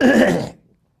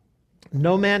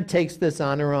 No man takes this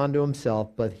honor unto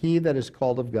himself, but he that is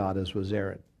called of God, as was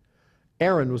Aaron.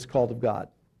 Aaron was called of God.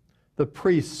 The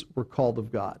priests were called of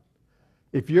God.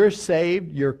 If you're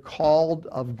saved, you're called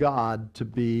of God to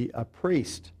be a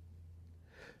priest.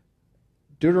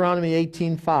 Deuteronomy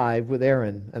 18:5 with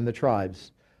Aaron and the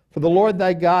tribes. For the Lord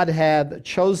thy God hath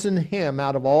chosen him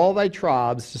out of all thy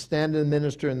tribes to stand and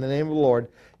minister in the name of the Lord,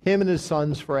 him and his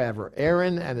sons forever.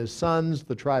 Aaron and his sons,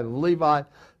 the tribe of Levi,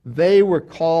 they were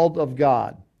called of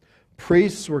God.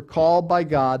 Priests were called by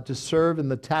God to serve in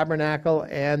the tabernacle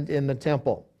and in the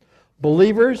temple.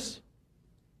 Believers,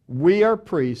 we are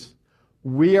priests.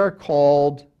 We are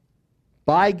called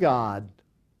by God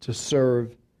to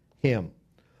serve him.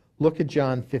 Look at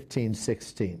John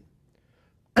 15:16.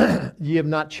 Ye have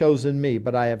not chosen me,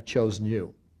 but I have chosen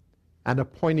you and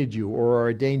appointed you or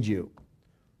ordained you.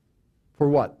 For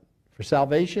what? For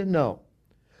salvation? No.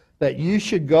 That you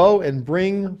should go and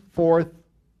bring forth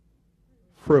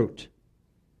fruit,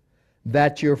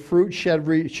 that your fruit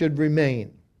should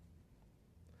remain.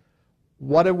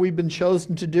 What have we been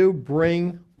chosen to do?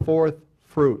 Bring forth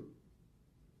fruit.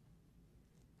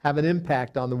 Have an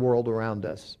impact on the world around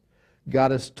us.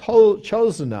 God has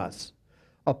chosen us,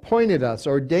 appointed us,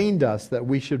 ordained us that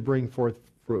we should bring forth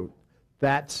fruit.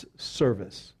 That's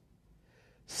service.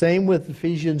 Same with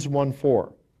Ephesians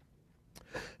 1:4.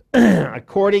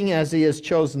 According as he has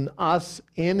chosen us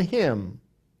in him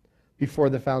before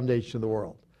the foundation of the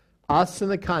world. Us in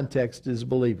the context is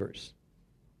believers.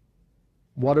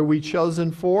 What are we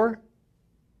chosen for?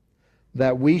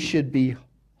 That we should be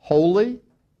holy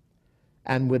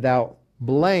and without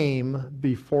blame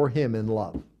before him in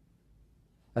love.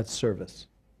 That's service.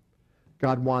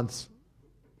 God wants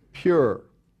pure,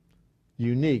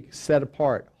 unique, set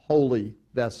apart, holy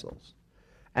vessels.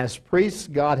 As priests,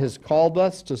 God has called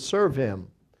us to serve him,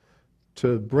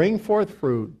 to bring forth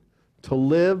fruit, to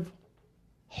live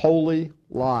holy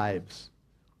lives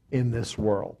in this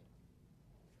world.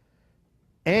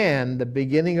 And the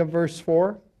beginning of verse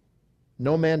 4,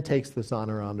 no man takes this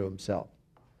honor unto himself.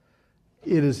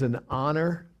 It is an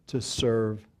honor to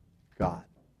serve God.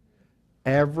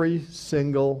 Every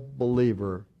single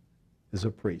believer is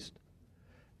a priest.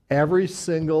 Every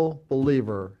single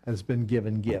believer has been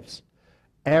given gifts.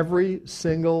 Every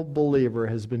single believer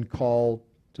has been called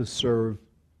to serve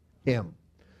Him,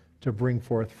 to bring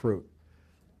forth fruit.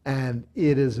 And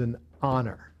it is an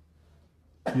honor.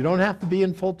 You don't have to be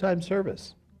in full-time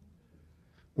service.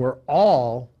 We're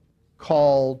all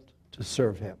called to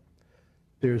serve Him.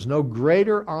 There's no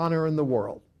greater honor in the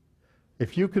world.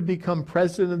 If you could become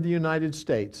President of the United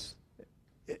States,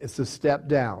 it's a step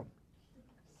down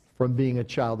from being a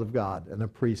child of God and a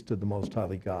priest of the Most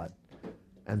High God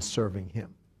and serving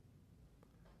Him.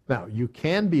 Now, you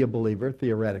can be a believer,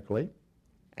 theoretically,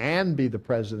 and be the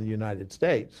President of the United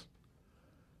States,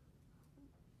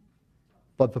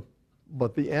 but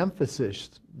the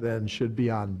emphasis then should be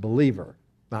on believer,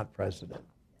 not president.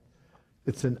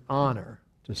 It's an honor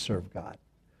to serve God.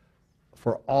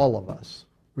 For all of us,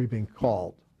 we've been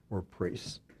called, we're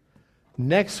priests.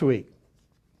 Next week,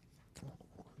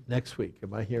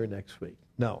 am I here next week?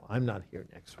 No, I'm not here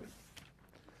next week.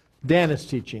 Dan is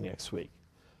teaching next week.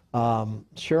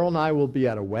 Cheryl and I will be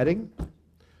at a wedding.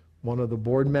 One of the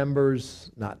board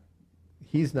members,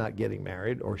 he's not getting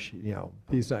married, or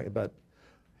he's not, but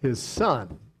his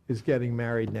son is getting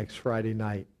married next Friday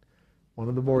night. One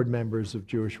of the board members of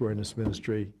Jewish Awareness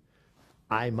Ministry.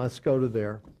 I must go to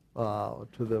the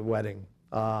wedding.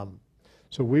 So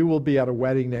we will be at a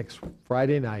wedding next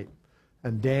Friday night,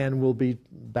 and Dan will be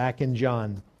back in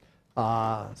John.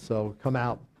 So come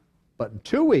out. But in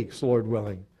 2 weeks, Lord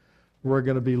willing, we're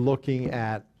going to be looking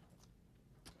at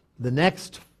the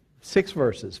next 6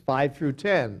 verses, 5 through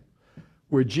 10,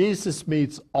 where Jesus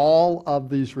meets all of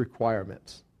these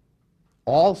requirements.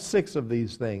 All 6 of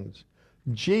these things,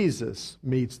 Jesus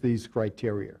meets these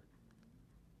criteria.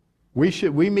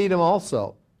 We meet Him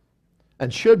also,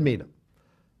 and should meet Him.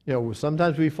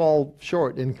 Sometimes we fall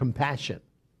short in compassion,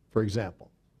 for example.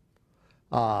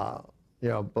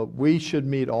 But we should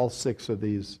meet all 6 of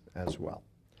these as well.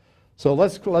 So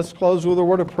let's close with a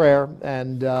word of prayer,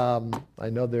 and I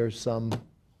know there's some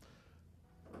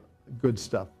good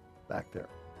stuff back there.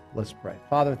 Let's pray.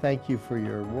 Father, thank you for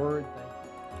your word.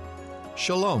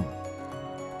 Shalom.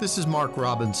 This is Mark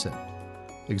Robinson,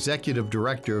 Executive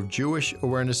Director of Jewish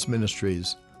Awareness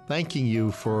Ministries, thanking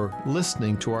you for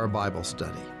listening to our Bible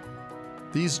study.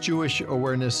 These Jewish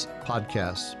Awareness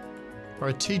podcasts are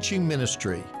a teaching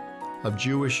ministry of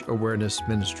Jewish Awareness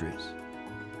Ministries.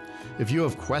 If you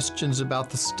have questions about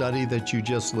the study that you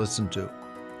just listened to,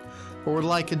 or would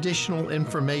like additional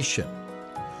information,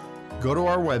 go to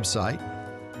our website,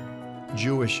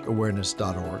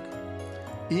 jewishawareness.org,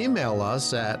 email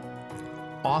us at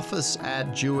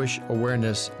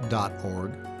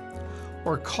office@jewishawareness.org,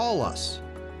 or call us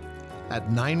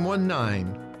at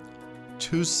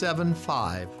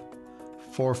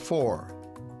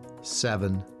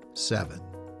 919-275-4477.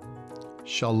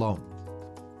 Shalom.